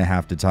 meaning we're going to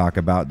have to talk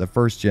about the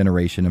first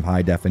generation of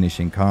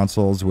high-definition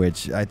consoles,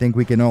 which I think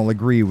we can all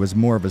agree was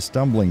more of a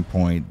stumbling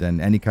point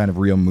than any kind of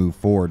real move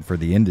forward for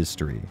the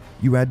industry.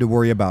 You had to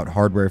worry about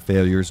hardware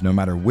failures no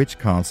matter which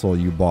console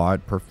you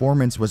bought,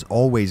 performance was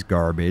always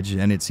garbage,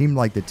 and it seemed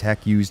like the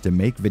tech used to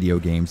make video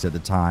games at the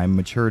time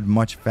matured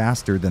much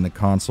faster than the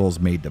consoles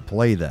made to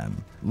play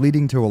them,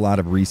 leading to a lot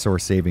of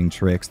resource-saving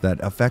tricks that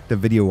affect the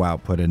video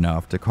output enough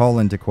to call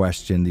into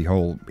question the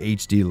whole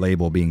HD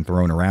label being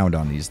thrown around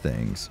on these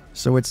things.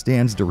 So it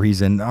stands to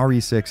reason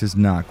RE6 is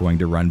not going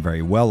to run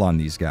very well on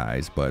these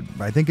guys, but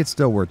I think it's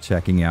still worth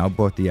checking out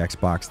both the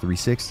Xbox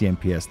 360 and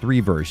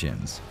PS3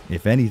 versions,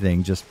 if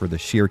anything just for the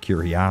sheer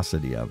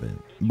curiosity of it.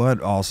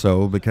 But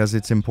also because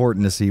it's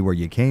important to see where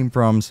you came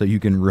from so you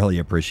can really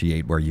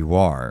appreciate where you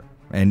are.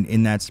 And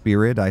in that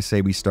spirit, I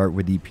say we start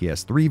with the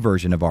PS3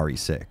 version of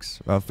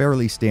RE6, a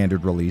fairly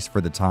standard release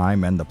for the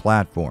time and the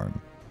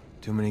platform.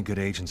 Too many good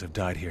agents have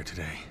died here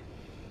today.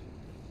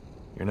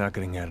 You're not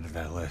getting added to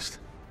that list.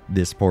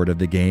 This port of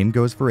the game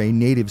goes for a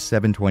native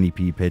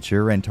 720p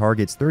picture and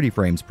targets 30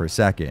 frames per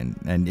second,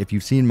 and if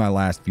you've seen my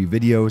last few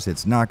videos,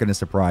 it's not going to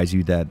surprise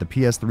you that the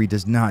PS3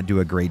 does not do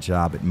a great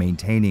job at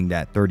maintaining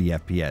that 30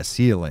 FPS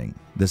ceiling.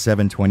 The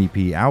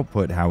 720p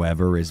output,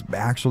 however, is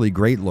actually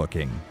great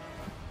looking,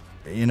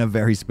 in a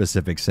very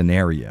specific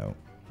scenario.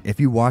 If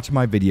you watch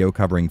my video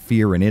covering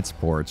Fear and its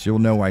ports, you'll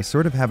know I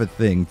sort of have a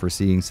thing for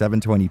seeing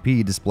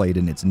 720p displayed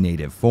in its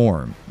native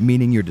form,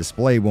 meaning your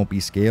display won't be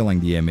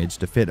scaling the image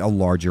to fit a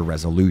larger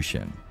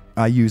resolution.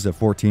 I use a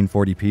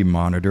 1440p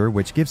monitor,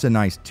 which gives a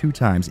nice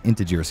 2x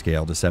integer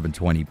scale to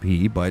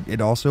 720p, but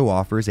it also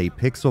offers a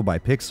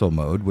pixel-by-pixel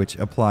mode which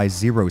applies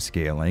zero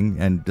scaling,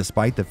 and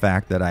despite the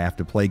fact that I have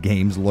to play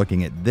games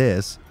looking at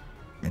this,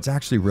 It's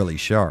actually really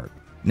sharp.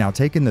 Now,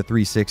 taking the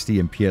 360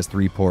 and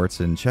PS3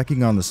 ports and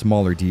checking on the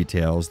smaller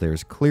details,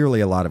 there's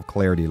clearly a lot of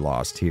clarity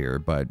lost here,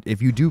 but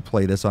if you do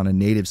play this on a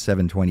native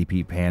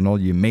 720p panel,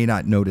 you may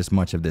not notice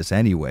much of this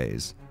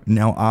anyways.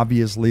 Now,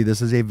 obviously,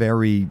 this is a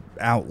very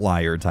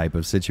outlier type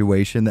of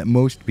situation that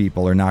most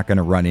people are not going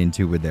to run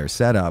into with their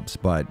setups,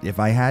 but if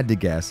I had to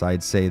guess,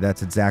 I'd say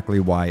that's exactly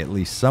why at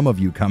least some of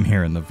you come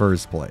here in the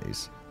first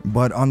place.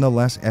 But on the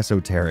less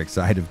esoteric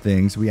side of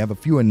things, we have a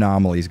few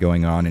anomalies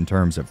going on in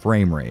terms of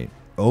frame rate.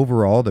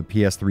 Overall, the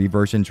PS3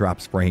 version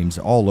drops frames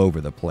all over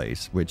the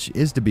place, which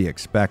is to be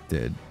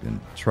expected, and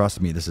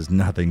trust me, this is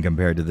nothing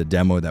compared to the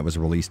demo that was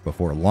released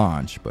before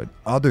launch, but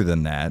other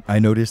than that, I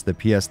noticed the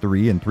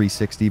PS3 and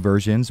 360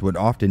 versions would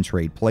often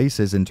trade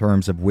places in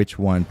terms of which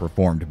one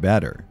performed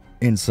better.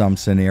 In some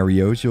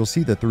scenarios, you'll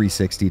see the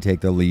 360 take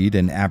the lead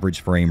in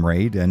average frame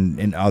rate, and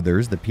in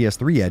others, the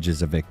PS3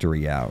 edges a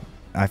victory out.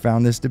 I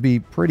found this to be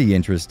pretty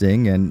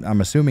interesting, and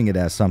I'm assuming it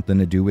has something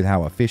to do with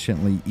how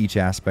efficiently each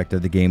aspect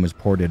of the game was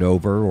ported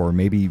over, or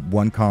maybe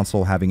one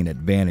console having an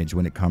advantage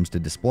when it comes to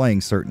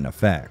displaying certain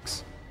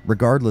effects.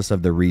 Regardless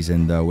of the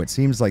reason though, it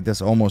seems like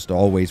this almost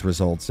always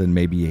results in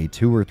maybe a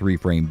 2 or 3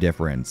 frame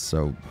difference,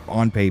 so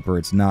on paper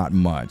it's not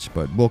much,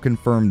 but we'll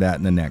confirm that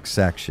in the next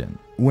section.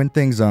 When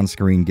things on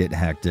screen get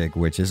hectic,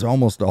 which is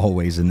almost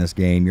always in this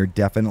game, you're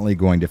definitely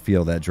going to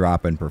feel that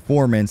drop in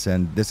performance,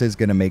 and this is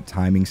going to make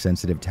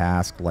timing-sensitive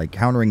tasks like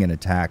countering an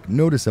attack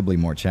noticeably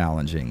more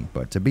challenging.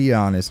 But to be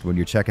honest, when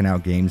you're checking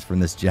out games from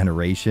this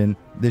generation,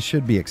 this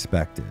should be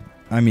expected.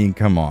 I mean,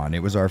 come on,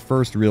 it was our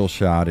first real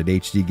shot at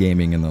HD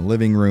gaming in the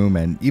living room,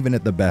 and even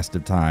at the best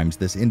of times,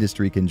 this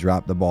industry can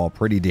drop the ball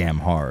pretty damn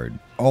hard.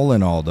 All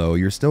in all though,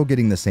 you're still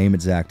getting the same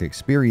exact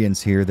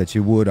experience here that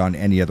you would on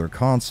any other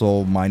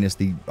console, minus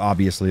the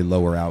obviously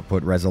lower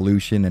output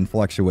resolution and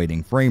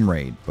fluctuating frame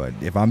rate, but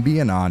if I'm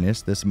being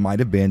honest, this might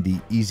have been the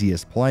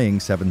easiest playing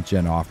 7th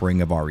gen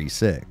offering of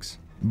RE6.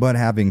 But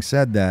having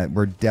said that,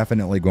 we're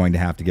definitely going to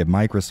have to give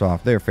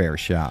Microsoft their fair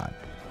shot.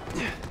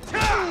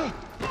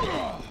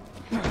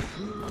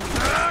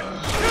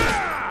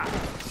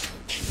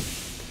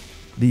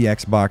 The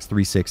Xbox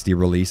 360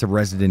 release of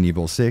Resident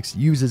Evil 6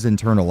 uses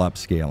internal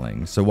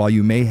upscaling, so while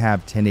you may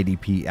have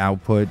 1080p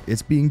output,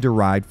 it's being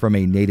derived from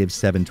a native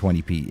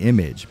 720p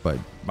image, but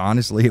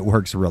honestly it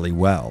works really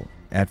well.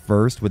 At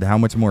first, with how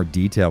much more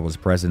detail was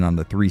present on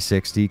the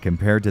 360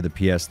 compared to the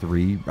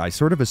PS3, I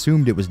sort of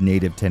assumed it was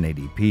native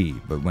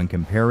 1080p, but when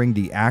comparing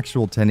the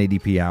actual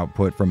 1080p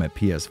output from a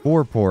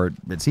PS4 port,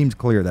 it seems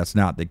clear that's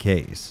not the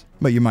case.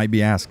 But you might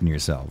be asking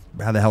yourself,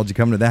 how the hell did you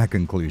come to that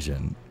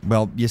conclusion?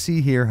 Well, you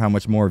see here how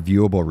much more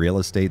viewable real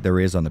estate there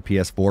is on the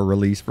PS4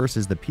 release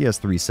versus the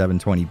PS3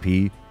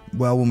 720p.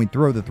 Well, when we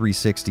throw the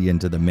 360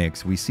 into the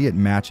mix, we see it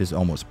matches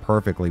almost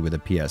perfectly with the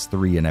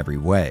PS3 in every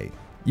way.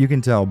 You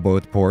can tell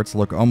both ports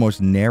look almost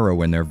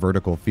narrow in their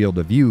vertical field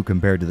of view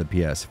compared to the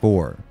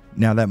PS4.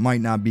 Now that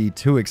might not be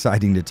too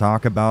exciting to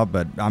talk about,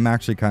 but I'm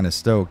actually kind of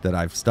stoked that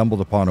I've stumbled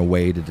upon a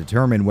way to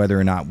determine whether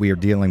or not we are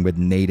dealing with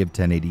native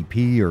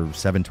 1080p or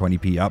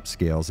 720p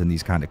upscales in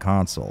these kind of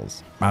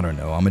consoles. I don't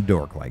know, I'm a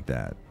dork like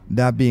that.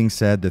 That being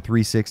said, the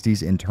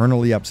 360's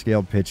internally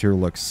upscaled picture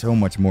looks so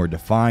much more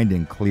defined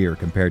and clear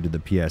compared to the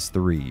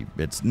PS3.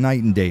 It's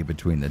night and day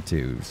between the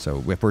two,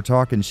 so if we're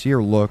talking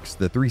sheer looks,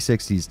 the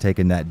 360's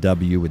taken that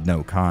W with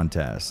no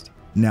contest.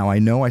 Now I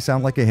know I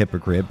sound like a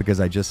hypocrite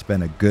because I just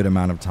spent a good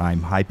amount of time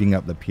hyping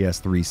up the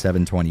PS3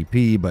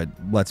 720p, but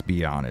let's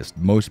be honest,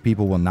 most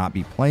people will not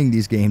be playing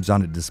these games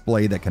on a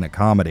display that can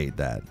accommodate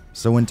that.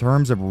 So in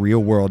terms of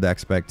real-world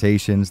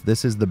expectations,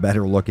 this is the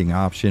better looking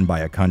option by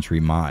a country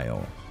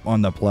mile.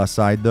 On the plus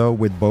side though,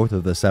 with both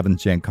of the 7th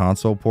gen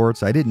console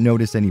ports, I didn't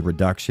notice any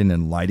reduction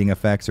in lighting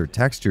effects or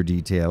texture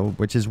detail,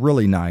 which is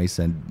really nice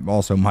and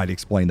also might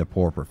explain the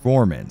poor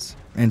performance.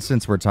 And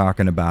since we're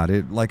talking about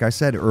it, like I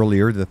said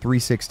earlier, the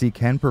 360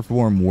 can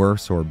perform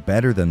worse or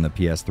better than the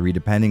PS3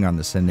 depending on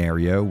the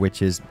scenario,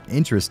 which is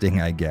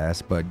interesting I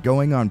guess, but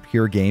going on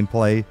pure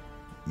gameplay,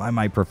 I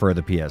might prefer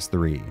the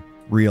PS3.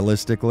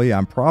 Realistically,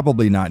 I'm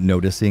probably not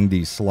noticing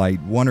these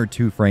slight 1 or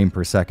 2 frame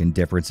per second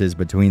differences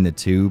between the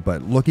two,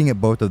 but looking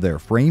at both of their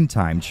frame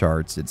time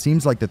charts, it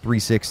seems like the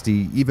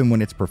 360, even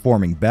when it's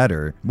performing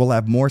better, will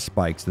have more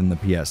spikes than the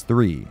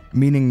PS3,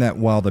 meaning that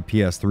while the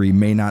PS3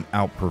 may not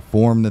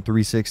outperform the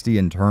 360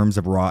 in terms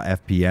of raw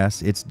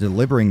FPS, it's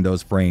delivering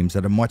those frames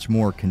at a much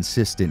more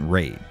consistent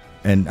rate.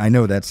 And I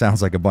know that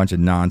sounds like a bunch of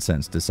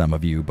nonsense to some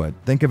of you, but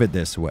think of it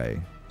this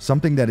way.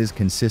 Something that is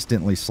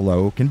consistently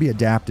slow can be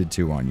adapted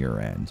to on your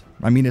end.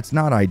 I mean, it's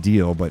not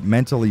ideal, but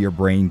mentally your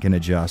brain can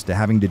adjust to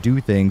having to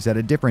do things at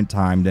a different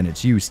time than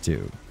it's used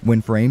to.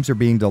 When frames are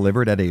being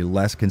delivered at a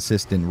less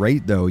consistent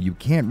rate though, you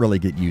can't really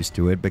get used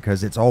to it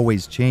because it's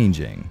always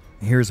changing.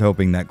 Here's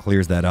hoping that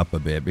clears that up a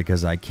bit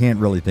because I can't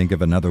really think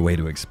of another way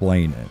to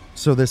explain it.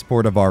 So this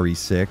port of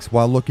RE6,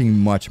 while looking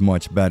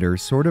much better,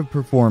 sort of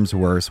performs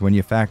worse when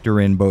you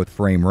factor in both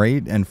frame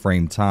rate and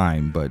frame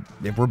time, but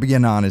if we're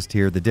being honest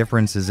here, the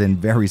difference is in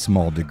very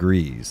small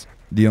degrees.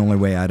 The only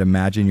way I'd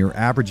imagine your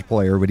average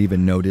player would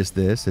even notice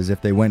this is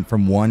if they went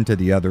from one to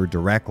the other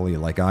directly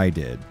like I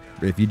did.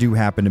 If you do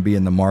happen to be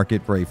in the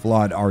market for a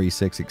flawed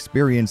RE6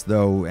 experience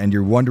though, and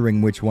you're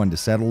wondering which one to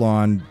settle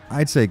on,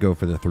 I'd say go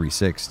for the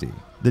 360.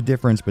 The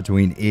difference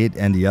between it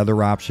and the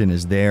other option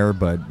is there,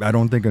 but I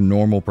don't think a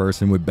normal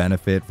person would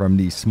benefit from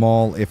the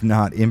small, if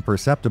not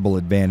imperceptible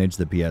advantage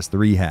the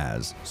PS3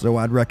 has. So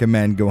I'd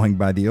recommend going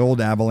by the old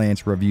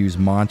Avalanche Review's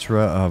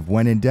mantra of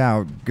when in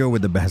doubt, go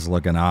with the best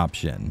looking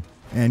option.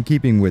 And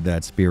keeping with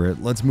that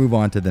spirit, let's move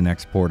on to the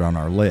next port on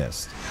our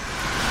list.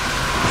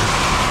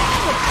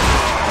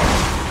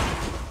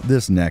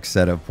 This next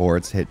set of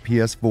ports hit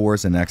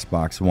PS4s and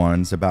Xbox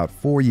Ones about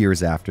 4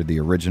 years after the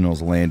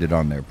originals landed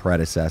on their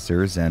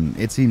predecessors, and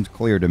it seems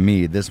clear to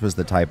me this was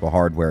the type of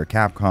hardware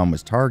Capcom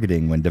was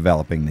targeting when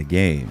developing the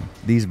game.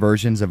 These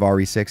versions of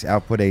RE6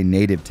 output a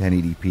native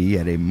 1080p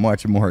at a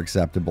much more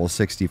acceptable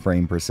 60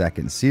 frame per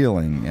second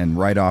ceiling, and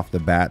right off the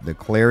bat, the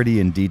clarity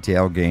and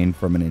detail gained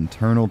from an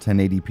internal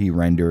 1080p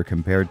render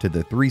compared to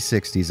the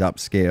 360's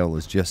upscale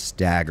is just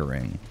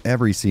staggering.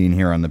 Every scene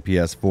here on the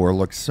PS4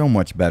 looks so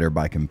much better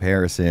by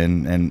comparison,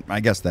 and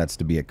I guess that's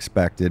to be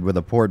expected with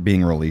a port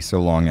being released so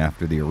long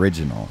after the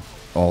original.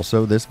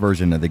 Also, this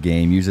version of the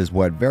game uses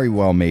what very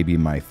well may be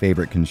my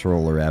favorite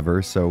controller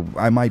ever, so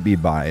I might be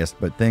biased,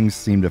 but things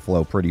seem to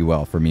flow pretty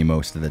well for me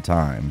most of the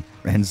time.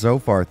 And so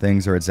far,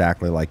 things are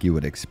exactly like you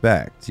would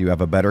expect. You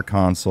have a better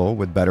console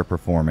with better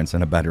performance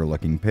and a better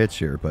looking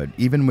picture, but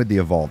even with the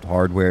evolved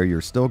hardware, you're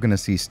still going to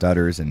see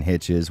stutters and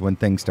hitches when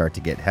things start to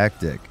get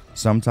hectic.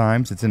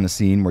 Sometimes it's in a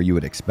scene where you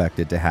would expect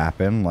it to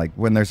happen, like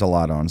when there's a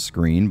lot on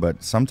screen,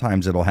 but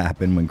sometimes it'll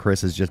happen when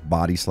Chris is just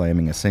body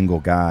slamming a single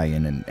guy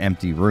in an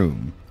empty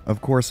room.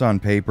 Of course, on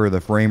paper,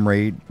 the frame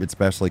rate,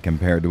 especially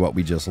compared to what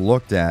we just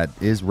looked at,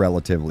 is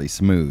relatively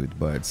smooth,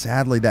 but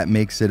sadly that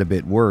makes it a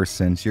bit worse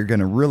since you're going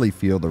to really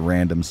feel the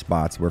random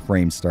spots where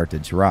frames start to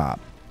drop.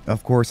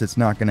 Of course, it's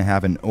not going to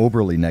have an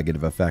overly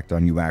negative effect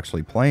on you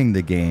actually playing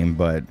the game,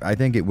 but I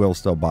think it will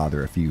still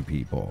bother a few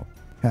people.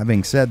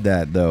 Having said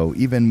that though,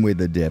 even with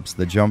the dips,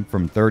 the jump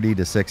from 30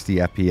 to 60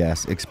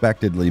 FPS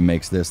expectedly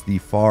makes this the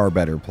far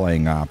better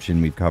playing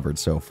option we've covered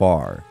so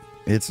far.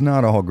 It's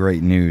not all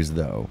great news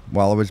though.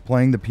 While I was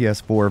playing the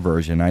PS4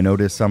 version, I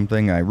noticed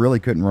something I really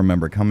couldn't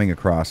remember coming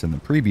across in the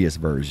previous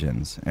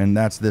versions, and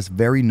that's this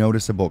very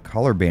noticeable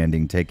color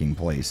banding taking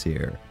place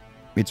here.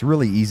 It's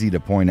really easy to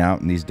point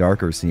out in these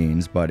darker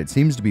scenes, but it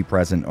seems to be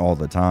present all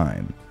the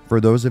time. For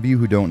those of you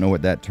who don't know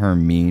what that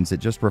term means, it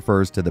just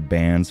refers to the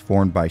bands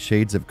formed by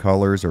shades of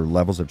colors or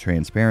levels of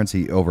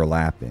transparency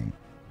overlapping.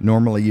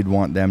 Normally you'd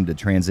want them to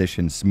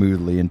transition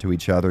smoothly into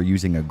each other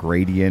using a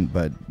gradient,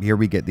 but here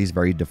we get these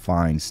very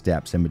defined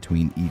steps in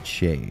between each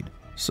shade.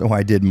 So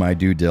I did my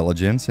due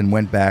diligence and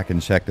went back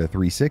and checked the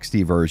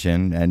 360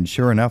 version, and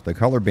sure enough the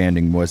color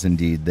banding was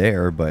indeed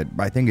there, but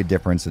I think a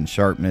difference in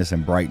sharpness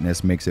and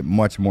brightness makes it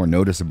much more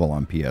noticeable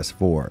on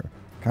PS4.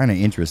 Kinda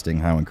interesting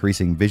how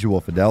increasing visual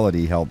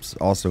fidelity helps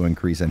also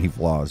increase any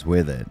flaws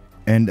with it.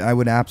 And I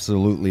would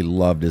absolutely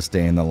love to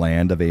stay in the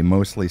land of a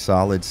mostly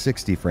solid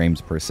 60 frames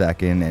per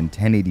second and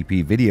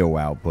 1080p video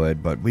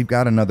output, but we've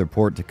got another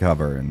port to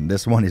cover, and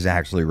this one is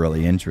actually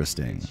really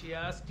interesting.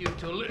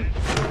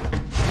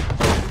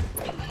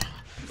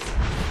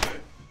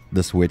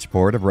 The Switch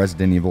port of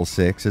Resident Evil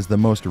 6 is the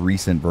most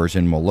recent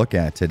version we'll look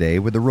at today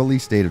with a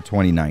release date of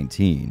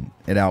 2019.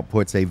 It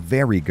outputs a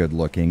very good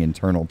looking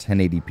internal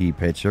 1080p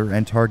picture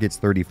and targets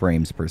 30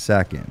 frames per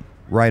second.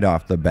 Right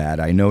off the bat,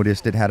 I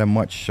noticed it had a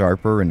much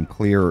sharper and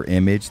clearer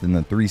image than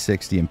the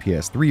 360 and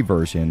PS3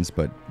 versions,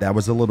 but that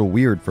was a little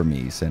weird for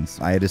me since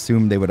I had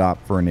assumed they would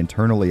opt for an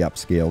internally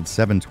upscaled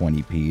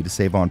 720p to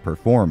save on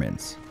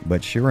performance.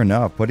 But sure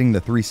enough, putting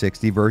the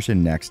 360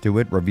 version next to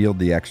it revealed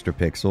the extra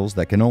pixels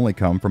that can only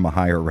come from a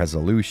higher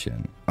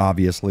resolution.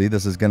 Obviously,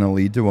 this is going to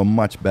lead to a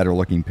much better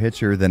looking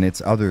picture than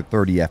its other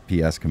 30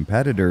 FPS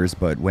competitors,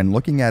 but when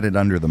looking at it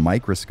under the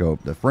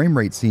microscope, the frame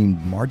rate seemed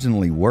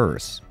marginally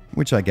worse.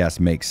 Which I guess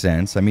makes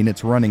sense. I mean,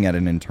 it's running at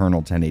an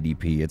internal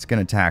 1080p, it's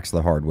going to tax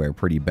the hardware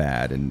pretty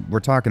bad, and we're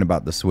talking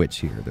about the Switch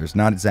here. There's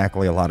not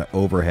exactly a lot of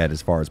overhead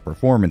as far as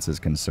performance is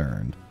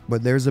concerned.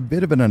 But there's a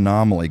bit of an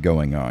anomaly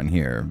going on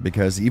here,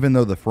 because even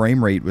though the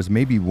frame rate was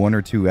maybe 1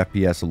 or 2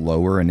 FPS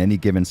lower in any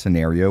given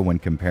scenario when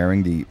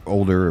comparing the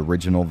older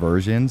original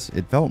versions,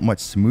 it felt much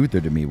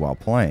smoother to me while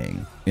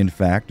playing. In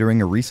fact,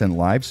 during a recent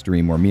live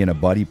stream where me and a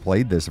buddy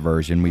played this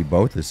version, we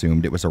both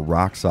assumed it was a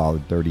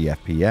rock-solid 30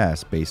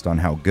 FPS based on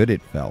how good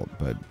it felt,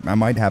 but I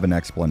might have an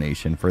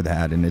explanation for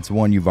that, and it's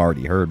one you've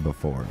already heard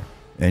before.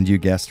 And you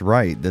guessed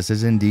right, this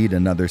is indeed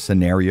another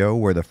scenario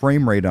where the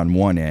frame rate on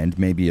one end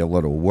may be a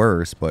little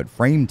worse, but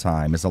frame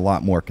time is a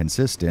lot more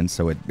consistent,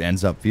 so it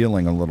ends up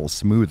feeling a little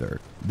smoother.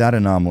 That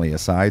anomaly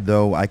aside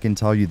though, I can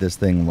tell you this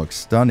thing looks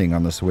stunning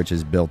on the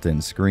Switch's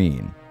built-in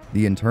screen.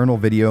 The internal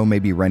video may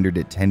be rendered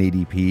at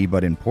 1080p,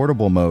 but in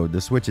portable mode,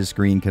 the Switch's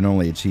screen can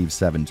only achieve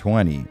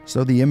 720,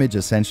 so the image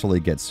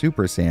essentially gets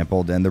super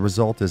sampled and the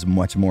result is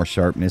much more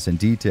sharpness and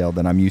detail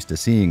than I'm used to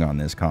seeing on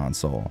this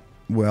console.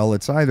 Well,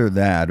 it's either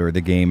that or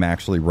the game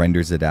actually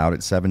renders it out at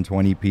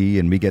 720p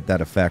and we get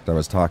that effect I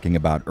was talking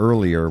about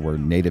earlier where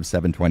native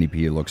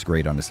 720p looks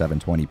great on a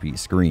 720p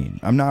screen.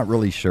 I'm not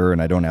really sure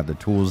and I don't have the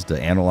tools to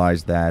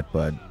analyze that,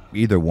 but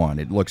either one,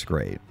 it looks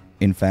great.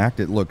 In fact,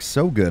 it looks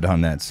so good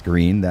on that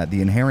screen that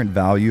the inherent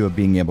value of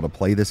being able to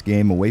play this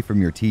game away from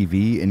your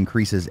TV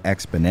increases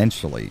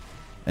exponentially.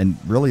 And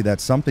really,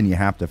 that's something you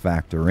have to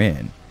factor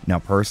in. Now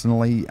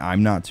personally,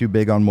 I'm not too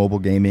big on mobile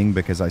gaming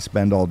because I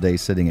spend all day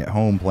sitting at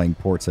home playing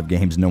ports of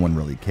games no one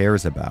really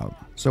cares about.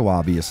 So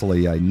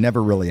obviously, I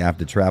never really have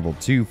to travel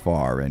too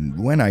far,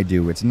 and when I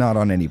do, it's not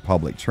on any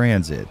public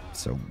transit.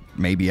 So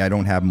maybe I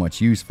don't have much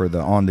use for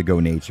the on-the-go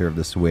nature of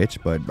the Switch,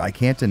 but I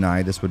can't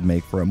deny this would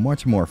make for a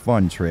much more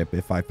fun trip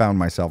if I found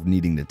myself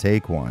needing to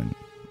take one.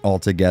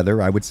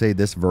 Altogether, I would say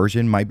this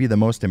version might be the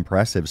most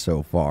impressive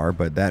so far,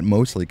 but that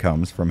mostly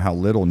comes from how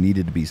little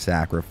needed to be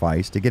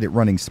sacrificed to get it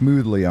running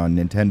smoothly on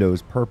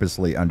Nintendo's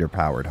purposely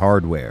underpowered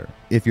hardware.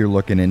 If you're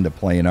looking into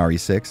playing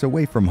RE6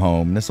 away from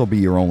home, this will be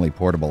your only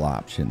portable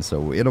option,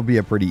 so it'll be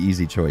a pretty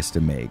easy choice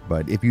to make.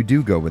 But if you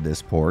do go with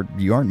this port,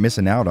 you aren't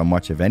missing out on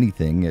much of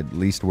anything, at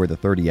least where the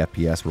 30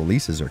 FPS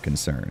releases are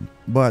concerned.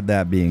 But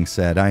that being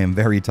said, I am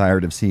very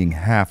tired of seeing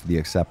half the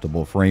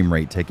acceptable frame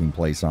rate taking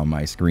place on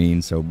my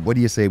screen, so what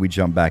do you say we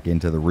jump back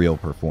into the real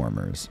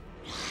performers?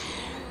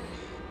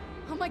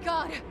 Oh my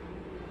god!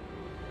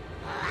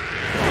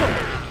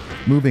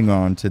 Moving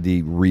on to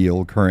the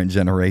real current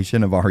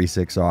generation of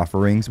RE6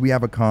 offerings, we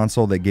have a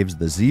console that gives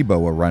the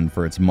Zeebo a run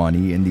for its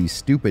money in the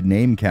stupid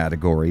name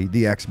category,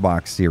 the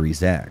Xbox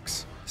Series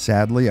X.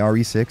 Sadly,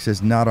 RE6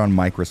 is not on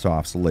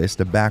Microsoft's list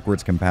of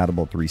backwards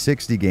compatible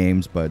 360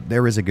 games, but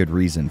there is a good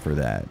reason for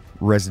that.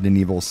 Resident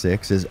Evil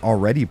 6 is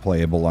already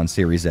playable on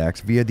Series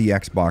X via the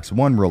Xbox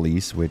One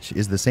release, which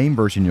is the same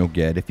version you'll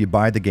get if you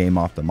buy the game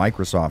off the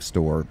Microsoft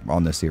Store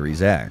on the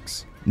Series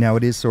X. Now,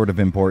 it is sort of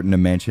important to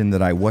mention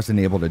that I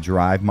wasn't able to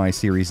drive my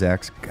Series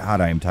X,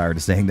 God I am tired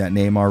of saying that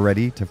name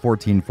already, to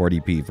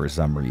 1440p for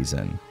some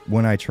reason.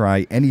 When I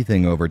try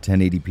anything over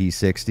 1080p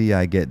 60,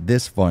 I get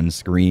this fun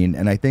screen,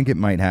 and I think it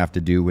might have to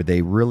do with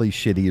a really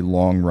shitty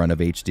long run of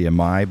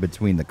HDMI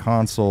between the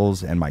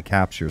consoles and my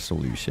capture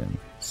solution.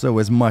 So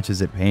as much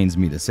as it pains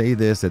me to say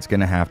this, it's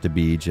gonna have to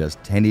be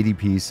just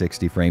 1080p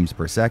 60 frames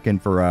per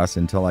second for us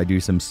until I do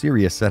some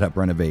serious setup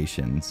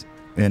renovations.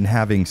 And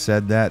having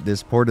said that,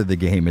 this port of the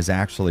game is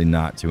actually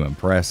not too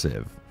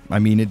impressive. I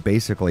mean, it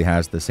basically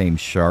has the same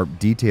sharp,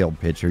 detailed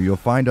picture you'll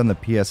find on the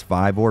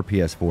PS5 or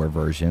PS4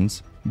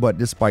 versions, but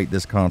despite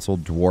this console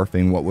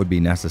dwarfing what would be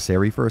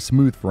necessary for a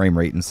smooth frame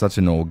rate in such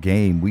an old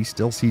game, we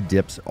still see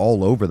dips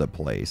all over the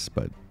place,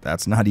 but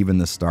that's not even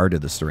the start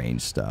of the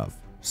strange stuff.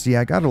 See,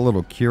 I got a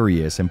little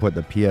curious and put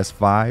the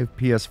PS5,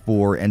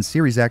 PS4, and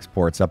Series X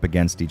ports up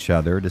against each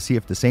other to see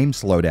if the same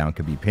slowdown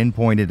could be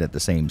pinpointed at the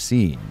same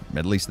scene.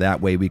 At least that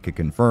way we could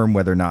confirm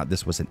whether or not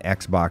this was an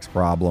Xbox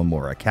problem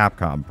or a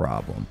Capcom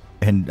problem.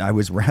 And I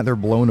was rather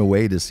blown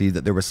away to see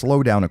that there was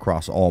slowdown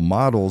across all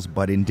models,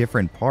 but in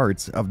different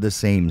parts of the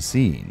same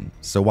scene.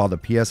 So while the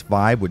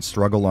PS5 would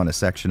struggle on a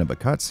section of a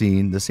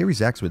cutscene, the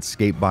Series X would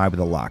skate by with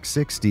a lock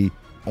 60,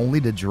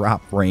 only to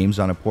drop frames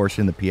on a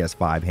portion the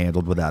PS5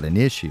 handled without an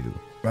issue.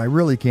 I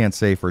really can't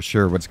say for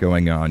sure what's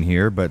going on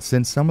here, but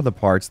since some of the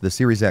parts the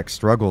Series X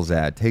struggles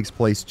at takes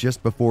place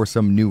just before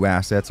some new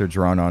assets are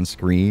drawn on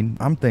screen,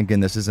 I'm thinking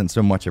this isn't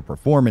so much a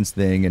performance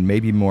thing and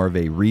maybe more of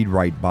a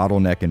read-write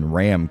bottleneck and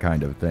RAM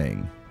kind of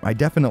thing. I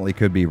definitely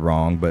could be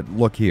wrong, but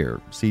look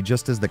here. See,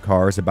 just as the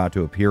car is about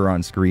to appear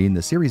on screen,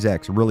 the Series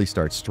X really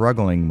starts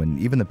struggling when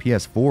even the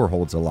PS4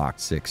 holds a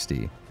locked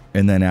 60.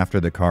 And then after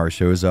the car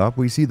shows up,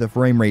 we see the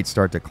frame rate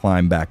start to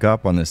climb back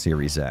up on the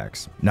Series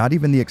X. Not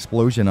even the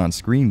explosion on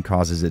screen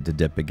causes it to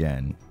dip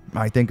again.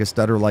 I think a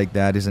stutter like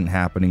that isn't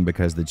happening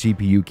because the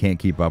GPU can't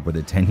keep up with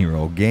a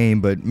 10-year-old game,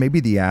 but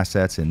maybe the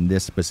assets in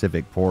this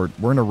specific port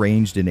weren't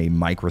arranged in a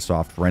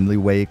Microsoft-friendly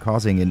way,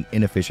 causing an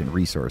inefficient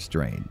resource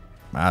drain.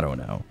 I don't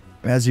know.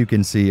 As you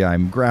can see,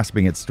 I'm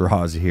grasping at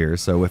straws here,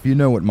 so if you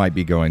know what might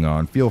be going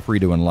on, feel free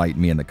to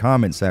enlighten me in the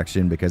comment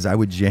section because I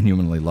would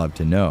genuinely love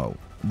to know.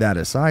 That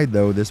aside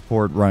though, this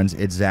port runs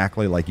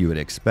exactly like you would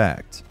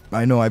expect.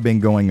 I know I've been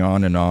going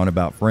on and on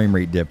about frame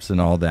rate dips and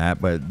all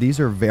that, but these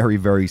are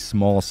very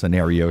small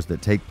scenarios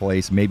that take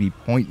place maybe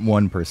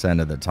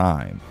 0.1% of the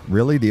time.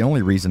 Really, the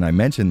only reason I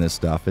mention this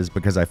stuff is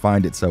because I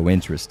find it so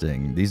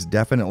interesting. These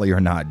definitely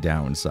are not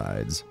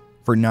downsides.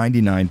 For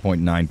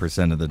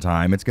 99.9% of the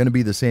time, it's going to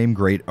be the same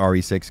great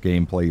RE6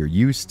 gameplay you're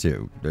used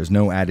to. There's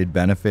no added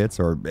benefits,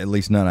 or at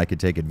least none I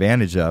could take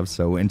advantage of,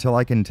 so until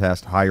I can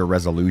test higher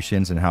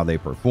resolutions and how they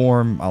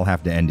perform, I'll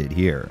have to end it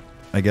here.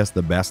 I guess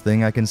the best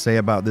thing I can say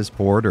about this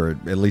port, or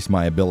at least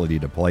my ability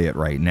to play it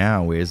right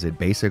now, is it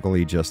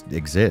basically just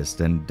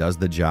exists and does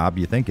the job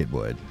you think it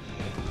would.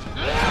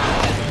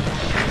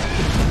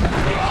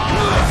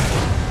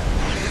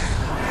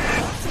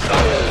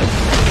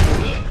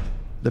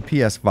 The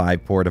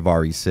PS5 port of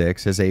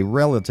RE6 is a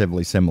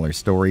relatively similar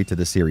story to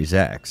the Series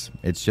X.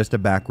 It's just a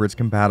backwards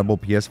compatible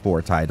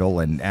PS4 title,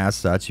 and as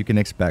such you can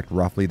expect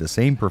roughly the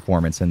same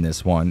performance in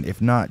this one,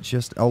 if not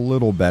just a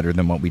little better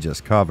than what we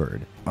just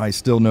covered. I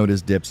still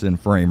notice dips in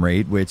frame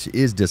rate, which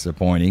is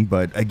disappointing,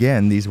 but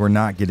again, these were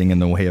not getting in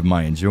the way of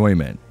my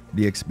enjoyment.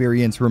 The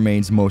experience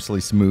remains mostly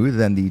smooth,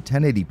 and the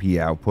 1080p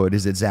output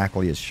is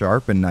exactly as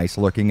sharp and nice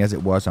looking as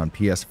it was on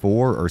PS4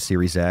 or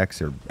Series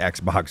X or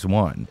Xbox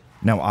One.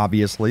 Now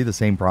obviously the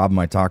same problem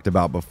I talked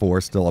about before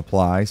still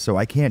applies, so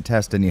I can't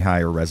test any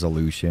higher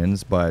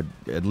resolutions, but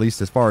at least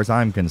as far as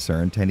I'm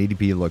concerned,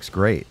 1080p looks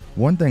great.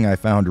 One thing I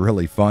found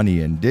really funny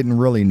and didn't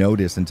really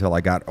notice until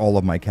I got all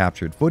of my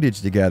captured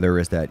footage together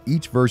is that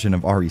each version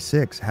of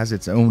RE6 has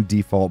its own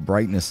default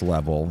brightness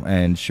level,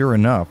 and sure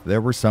enough,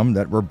 there were some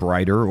that were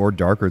brighter or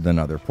darker than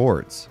other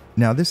ports.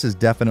 Now this is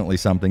definitely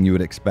something you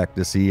would expect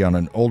to see on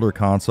an older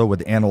console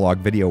with analog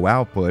video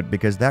output,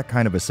 because that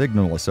kind of a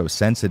signal is so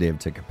sensitive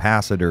to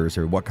capacitors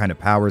or what kind of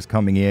power is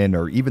coming in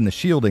or even the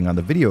shielding on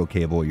the video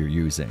cable you're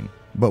using.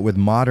 But with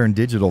modern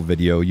digital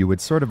video, you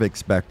would sort of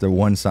expect a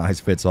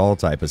one-size-fits-all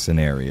type of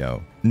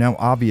scenario. Now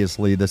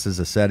obviously this is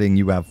a setting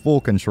you have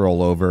full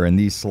control over, and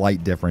these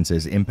slight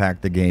differences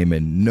impact the game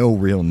in no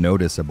real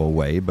noticeable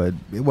way, but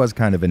it was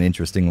kind of an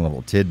interesting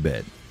little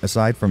tidbit.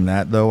 Aside from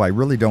that though, I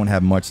really don't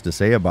have much to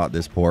say about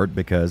this port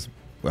because,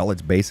 well,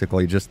 it's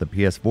basically just the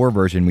PS4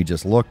 version we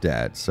just looked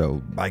at,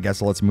 so I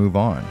guess let's move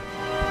on.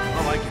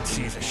 All I can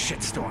see is a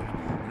shitstorm,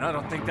 and I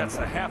don't think that's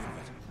the half of it.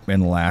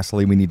 And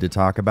lastly, we need to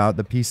talk about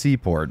the PC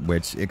port,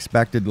 which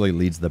expectedly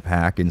leads the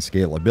pack in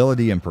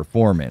scalability and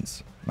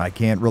performance. I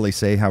can't really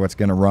say how it's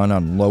going to run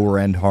on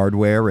lower-end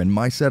hardware, and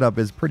my setup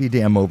is pretty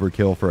damn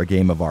overkill for a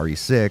game of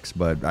RE6,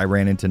 but I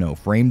ran into no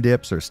frame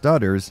dips or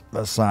stutters,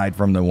 aside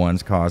from the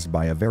ones caused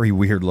by a very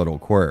weird little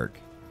quirk.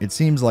 It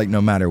seems like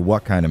no matter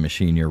what kind of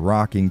machine you're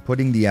rocking,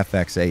 putting the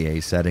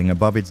FXAA setting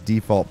above its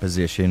default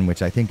position,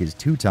 which I think is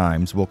 2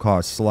 times, will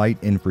cause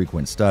slight,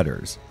 infrequent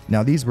stutters.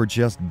 Now these were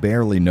just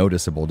barely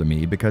noticeable to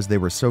me because they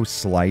were so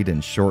slight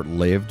and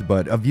short-lived,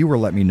 but a viewer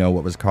let me know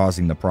what was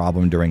causing the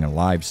problem during a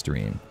live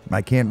stream.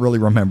 I can't really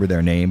remember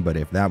their name, but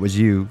if that was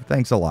you,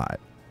 thanks a lot.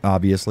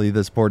 Obviously,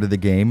 this port of the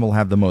game will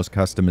have the most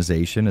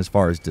customization as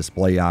far as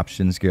display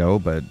options go,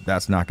 but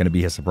that's not going to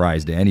be a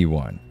surprise to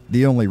anyone.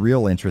 The only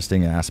real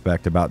interesting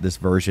aspect about this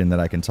version that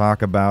I can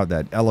talk about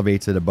that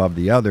elevates it above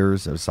the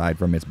others, aside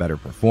from its better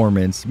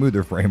performance,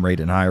 smoother frame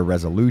rate, and higher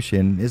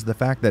resolution, is the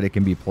fact that it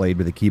can be played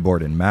with a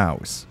keyboard and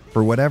mouse.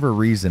 For whatever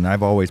reason,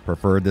 I've always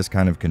preferred this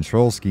kind of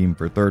control scheme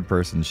for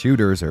third-person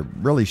shooters, or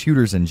really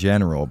shooters in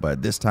general,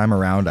 but this time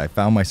around I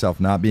found myself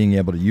not being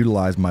able to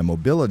utilize my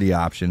mobility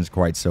options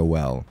quite so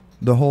well.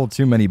 The whole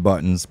too many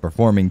buttons,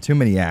 performing too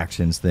many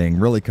actions thing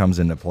really comes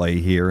into play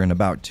here, and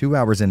about 2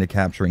 hours into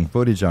capturing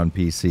footage on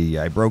PC,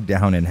 I broke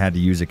down and had to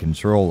use a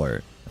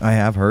controller. I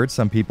have heard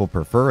some people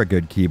prefer a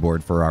good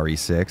keyboard for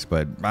RE6,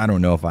 but I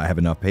don't know if I have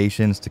enough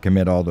patience to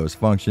commit all those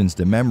functions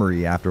to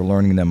memory after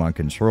learning them on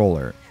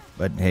controller.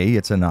 But hey,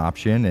 it's an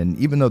option, and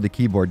even though the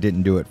keyboard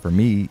didn't do it for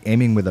me,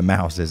 aiming with a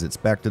mouse is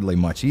expectedly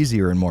much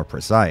easier and more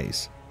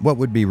precise. What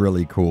would be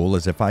really cool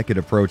is if I could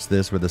approach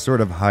this with a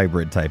sort of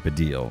hybrid type of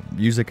deal.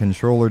 Use a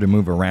controller to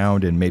move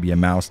around and maybe a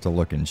mouse to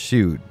look and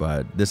shoot,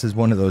 but this is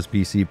one of those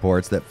PC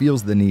ports that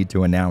feels the need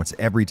to announce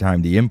every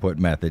time the input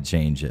method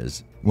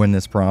changes. When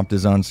this prompt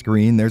is on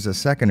screen, there's a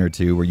second or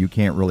two where you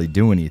can't really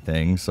do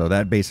anything, so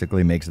that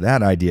basically makes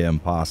that idea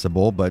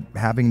impossible, but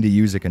having to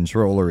use a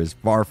controller is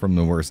far from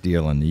the worst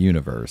deal in the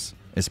universe.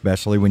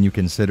 Especially when you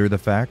consider the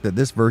fact that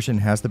this version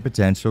has the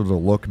potential to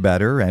look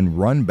better and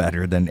run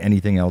better than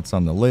anything else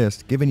on the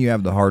list, given you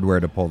have the hardware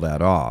to pull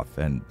that off,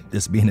 and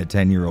this being a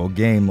 10-year-old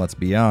game, let's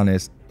be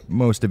honest,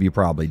 most of you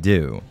probably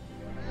do.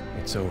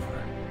 It's over.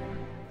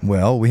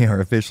 Well, we are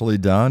officially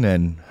done,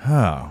 and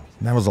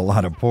that was a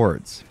lot of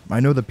ports. I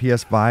know the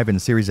PS5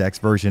 and Series X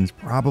versions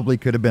probably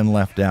could have been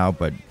left out,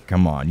 but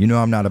come on, you know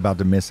I'm not about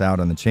to miss out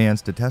on the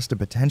chance to test a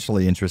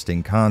potentially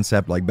interesting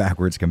concept like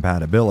backwards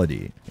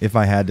compatibility. If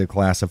I had to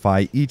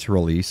classify each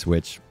release,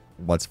 which,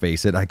 let's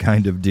face it, I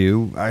kind of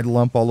do, I'd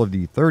lump all of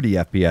the 30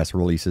 FPS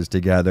releases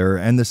together,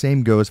 and the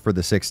same goes for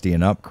the 60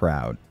 and up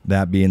crowd.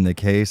 That being the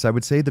case, I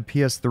would say the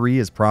PS3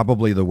 is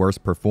probably the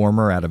worst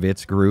performer out of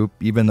its group,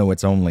 even though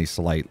it's only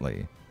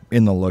slightly.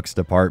 In the looks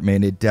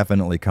department, it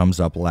definitely comes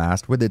up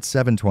last with its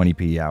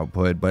 720p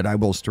output, but I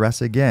will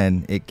stress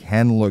again, it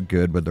can look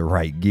good with the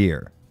right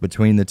gear.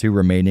 Between the two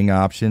remaining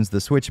options,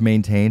 the Switch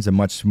maintains a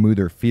much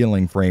smoother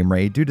feeling frame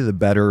rate due to the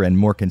better and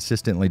more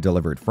consistently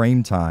delivered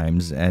frame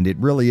times, and it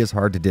really is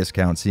hard to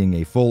discount seeing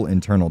a full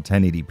internal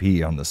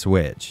 1080p on the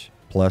Switch.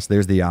 Plus,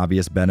 there's the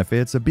obvious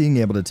benefits of being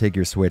able to take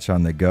your Switch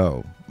on the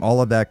go.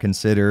 All of that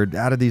considered,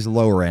 out of these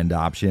lower-end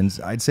options,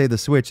 I'd say the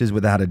Switch is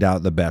without a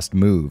doubt the best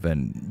move,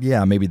 and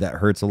yeah, maybe that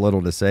hurts a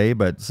little to say,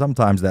 but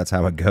sometimes that's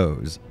how it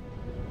goes.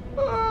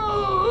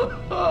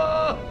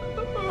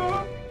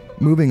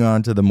 Moving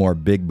on to the more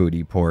big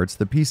booty ports,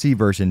 the PC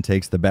version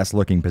takes the best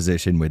looking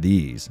position with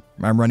ease.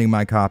 I'm running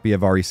my copy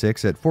of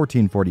RE6 at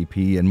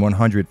 1440p and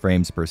 100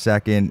 frames per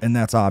second, and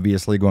that's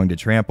obviously going to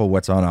trample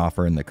what's on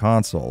offer in the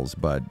consoles,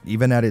 but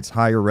even at its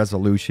higher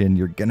resolution,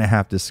 you're gonna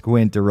have to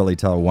squint to really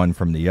tell one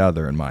from the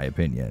other, in my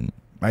opinion.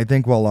 I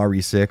think while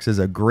RE6 is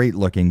a great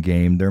looking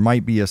game, there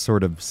might be a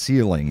sort of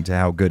ceiling to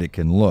how good it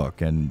can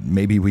look, and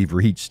maybe we've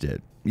reached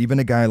it. Even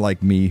a guy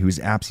like me who's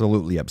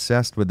absolutely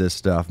obsessed with this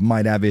stuff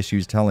might have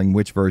issues telling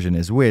which version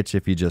is which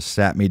if you just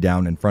sat me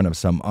down in front of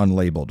some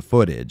unlabeled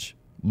footage,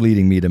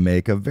 leading me to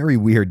make a very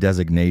weird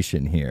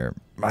designation here.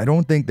 I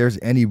don't think there's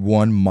any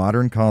one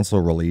modern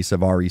console release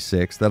of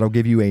RE6 that'll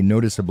give you a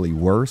noticeably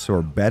worse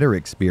or better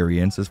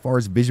experience as far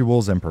as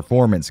visuals and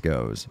performance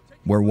goes.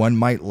 Where one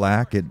might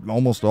lack, it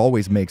almost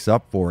always makes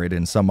up for it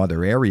in some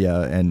other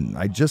area, and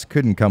I just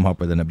couldn't come up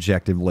with an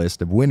objective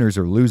list of winners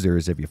or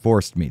losers if you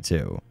forced me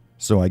to.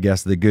 So I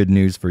guess the good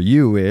news for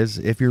you is,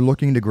 if you're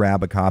looking to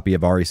grab a copy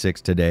of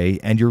RE6 today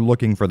and you're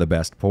looking for the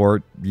best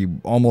port, you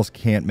almost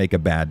can't make a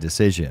bad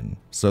decision.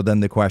 So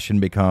then the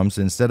question becomes,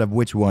 instead of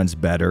which one's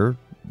better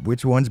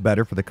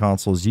for the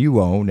consoles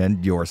you own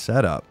and your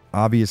setup?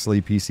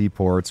 Obviously, PC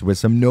ports, with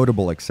some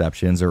notable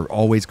exceptions, are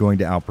always going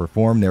to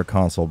outperform their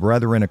console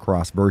brethren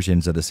across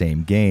versions of the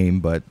same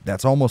game, but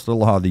that's almost a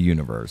law of the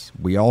universe.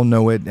 We all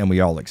know it and we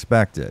all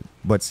expect it.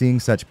 But seeing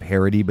such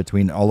parity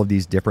between all of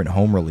these different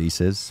home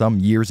releases, some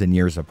years and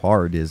years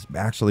apart, is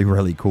actually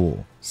really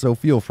cool. So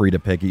feel free to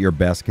pick at your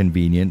best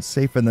convenience,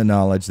 safe in the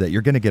knowledge that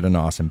you're going to get an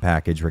awesome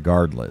package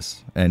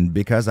regardless. And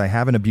because I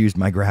haven't abused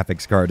my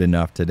graphics card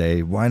enough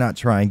today, why not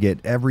try and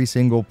get every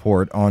single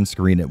port on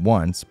screen at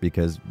once,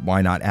 because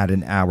why not add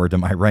an hour to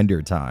my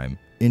render time?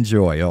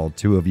 Enjoy, all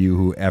two of you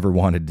who ever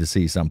wanted to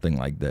see something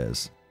like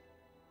this.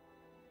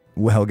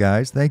 Well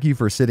guys, thank you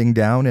for sitting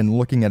down and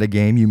looking at a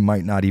game you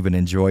might not even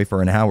enjoy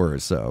for an hour or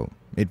so.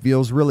 It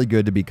feels really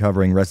good to be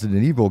covering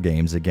Resident Evil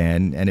games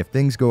again, and if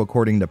things go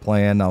according to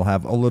plan, I'll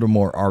have a little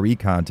more RE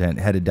content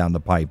headed down the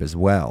pipe as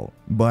well.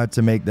 But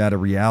to make that a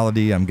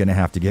reality, I'm gonna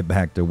have to get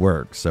back to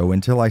work, so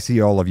until I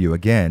see all of you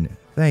again,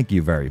 thank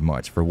you very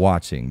much for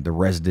watching the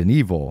Resident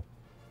Evil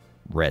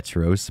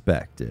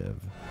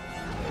Retrospective.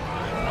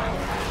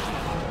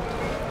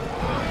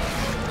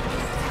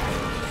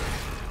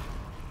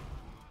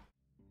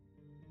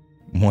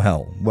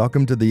 Well,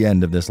 welcome to the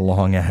end of this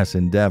long-ass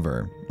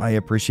endeavor. I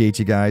appreciate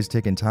you guys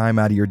taking time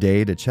out of your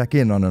day to check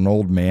in on an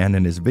old man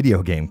and his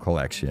video game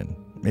collection.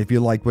 If you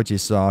liked what you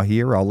saw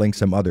here, I'll link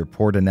some other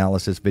port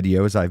analysis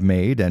videos I've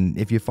made, and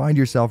if you find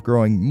yourself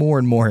growing more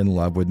and more in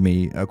love with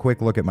me, a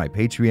quick look at my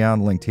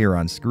Patreon linked here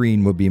on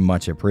screen would be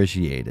much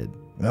appreciated.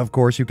 Of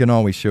course, you can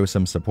always show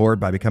some support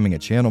by becoming a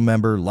channel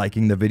member,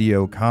 liking the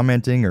video,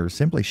 commenting, or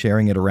simply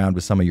sharing it around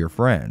with some of your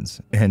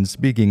friends. And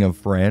speaking of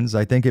friends,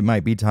 I think it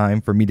might be time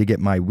for me to get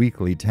my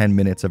weekly 10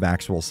 minutes of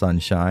actual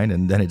sunshine,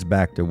 and then it's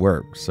back to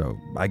work. So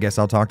I guess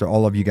I'll talk to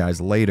all of you guys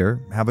later.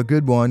 Have a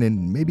good one,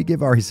 and maybe give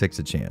RE6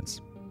 a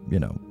chance. You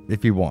know,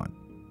 if you want.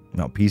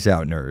 Now, peace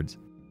out, nerds.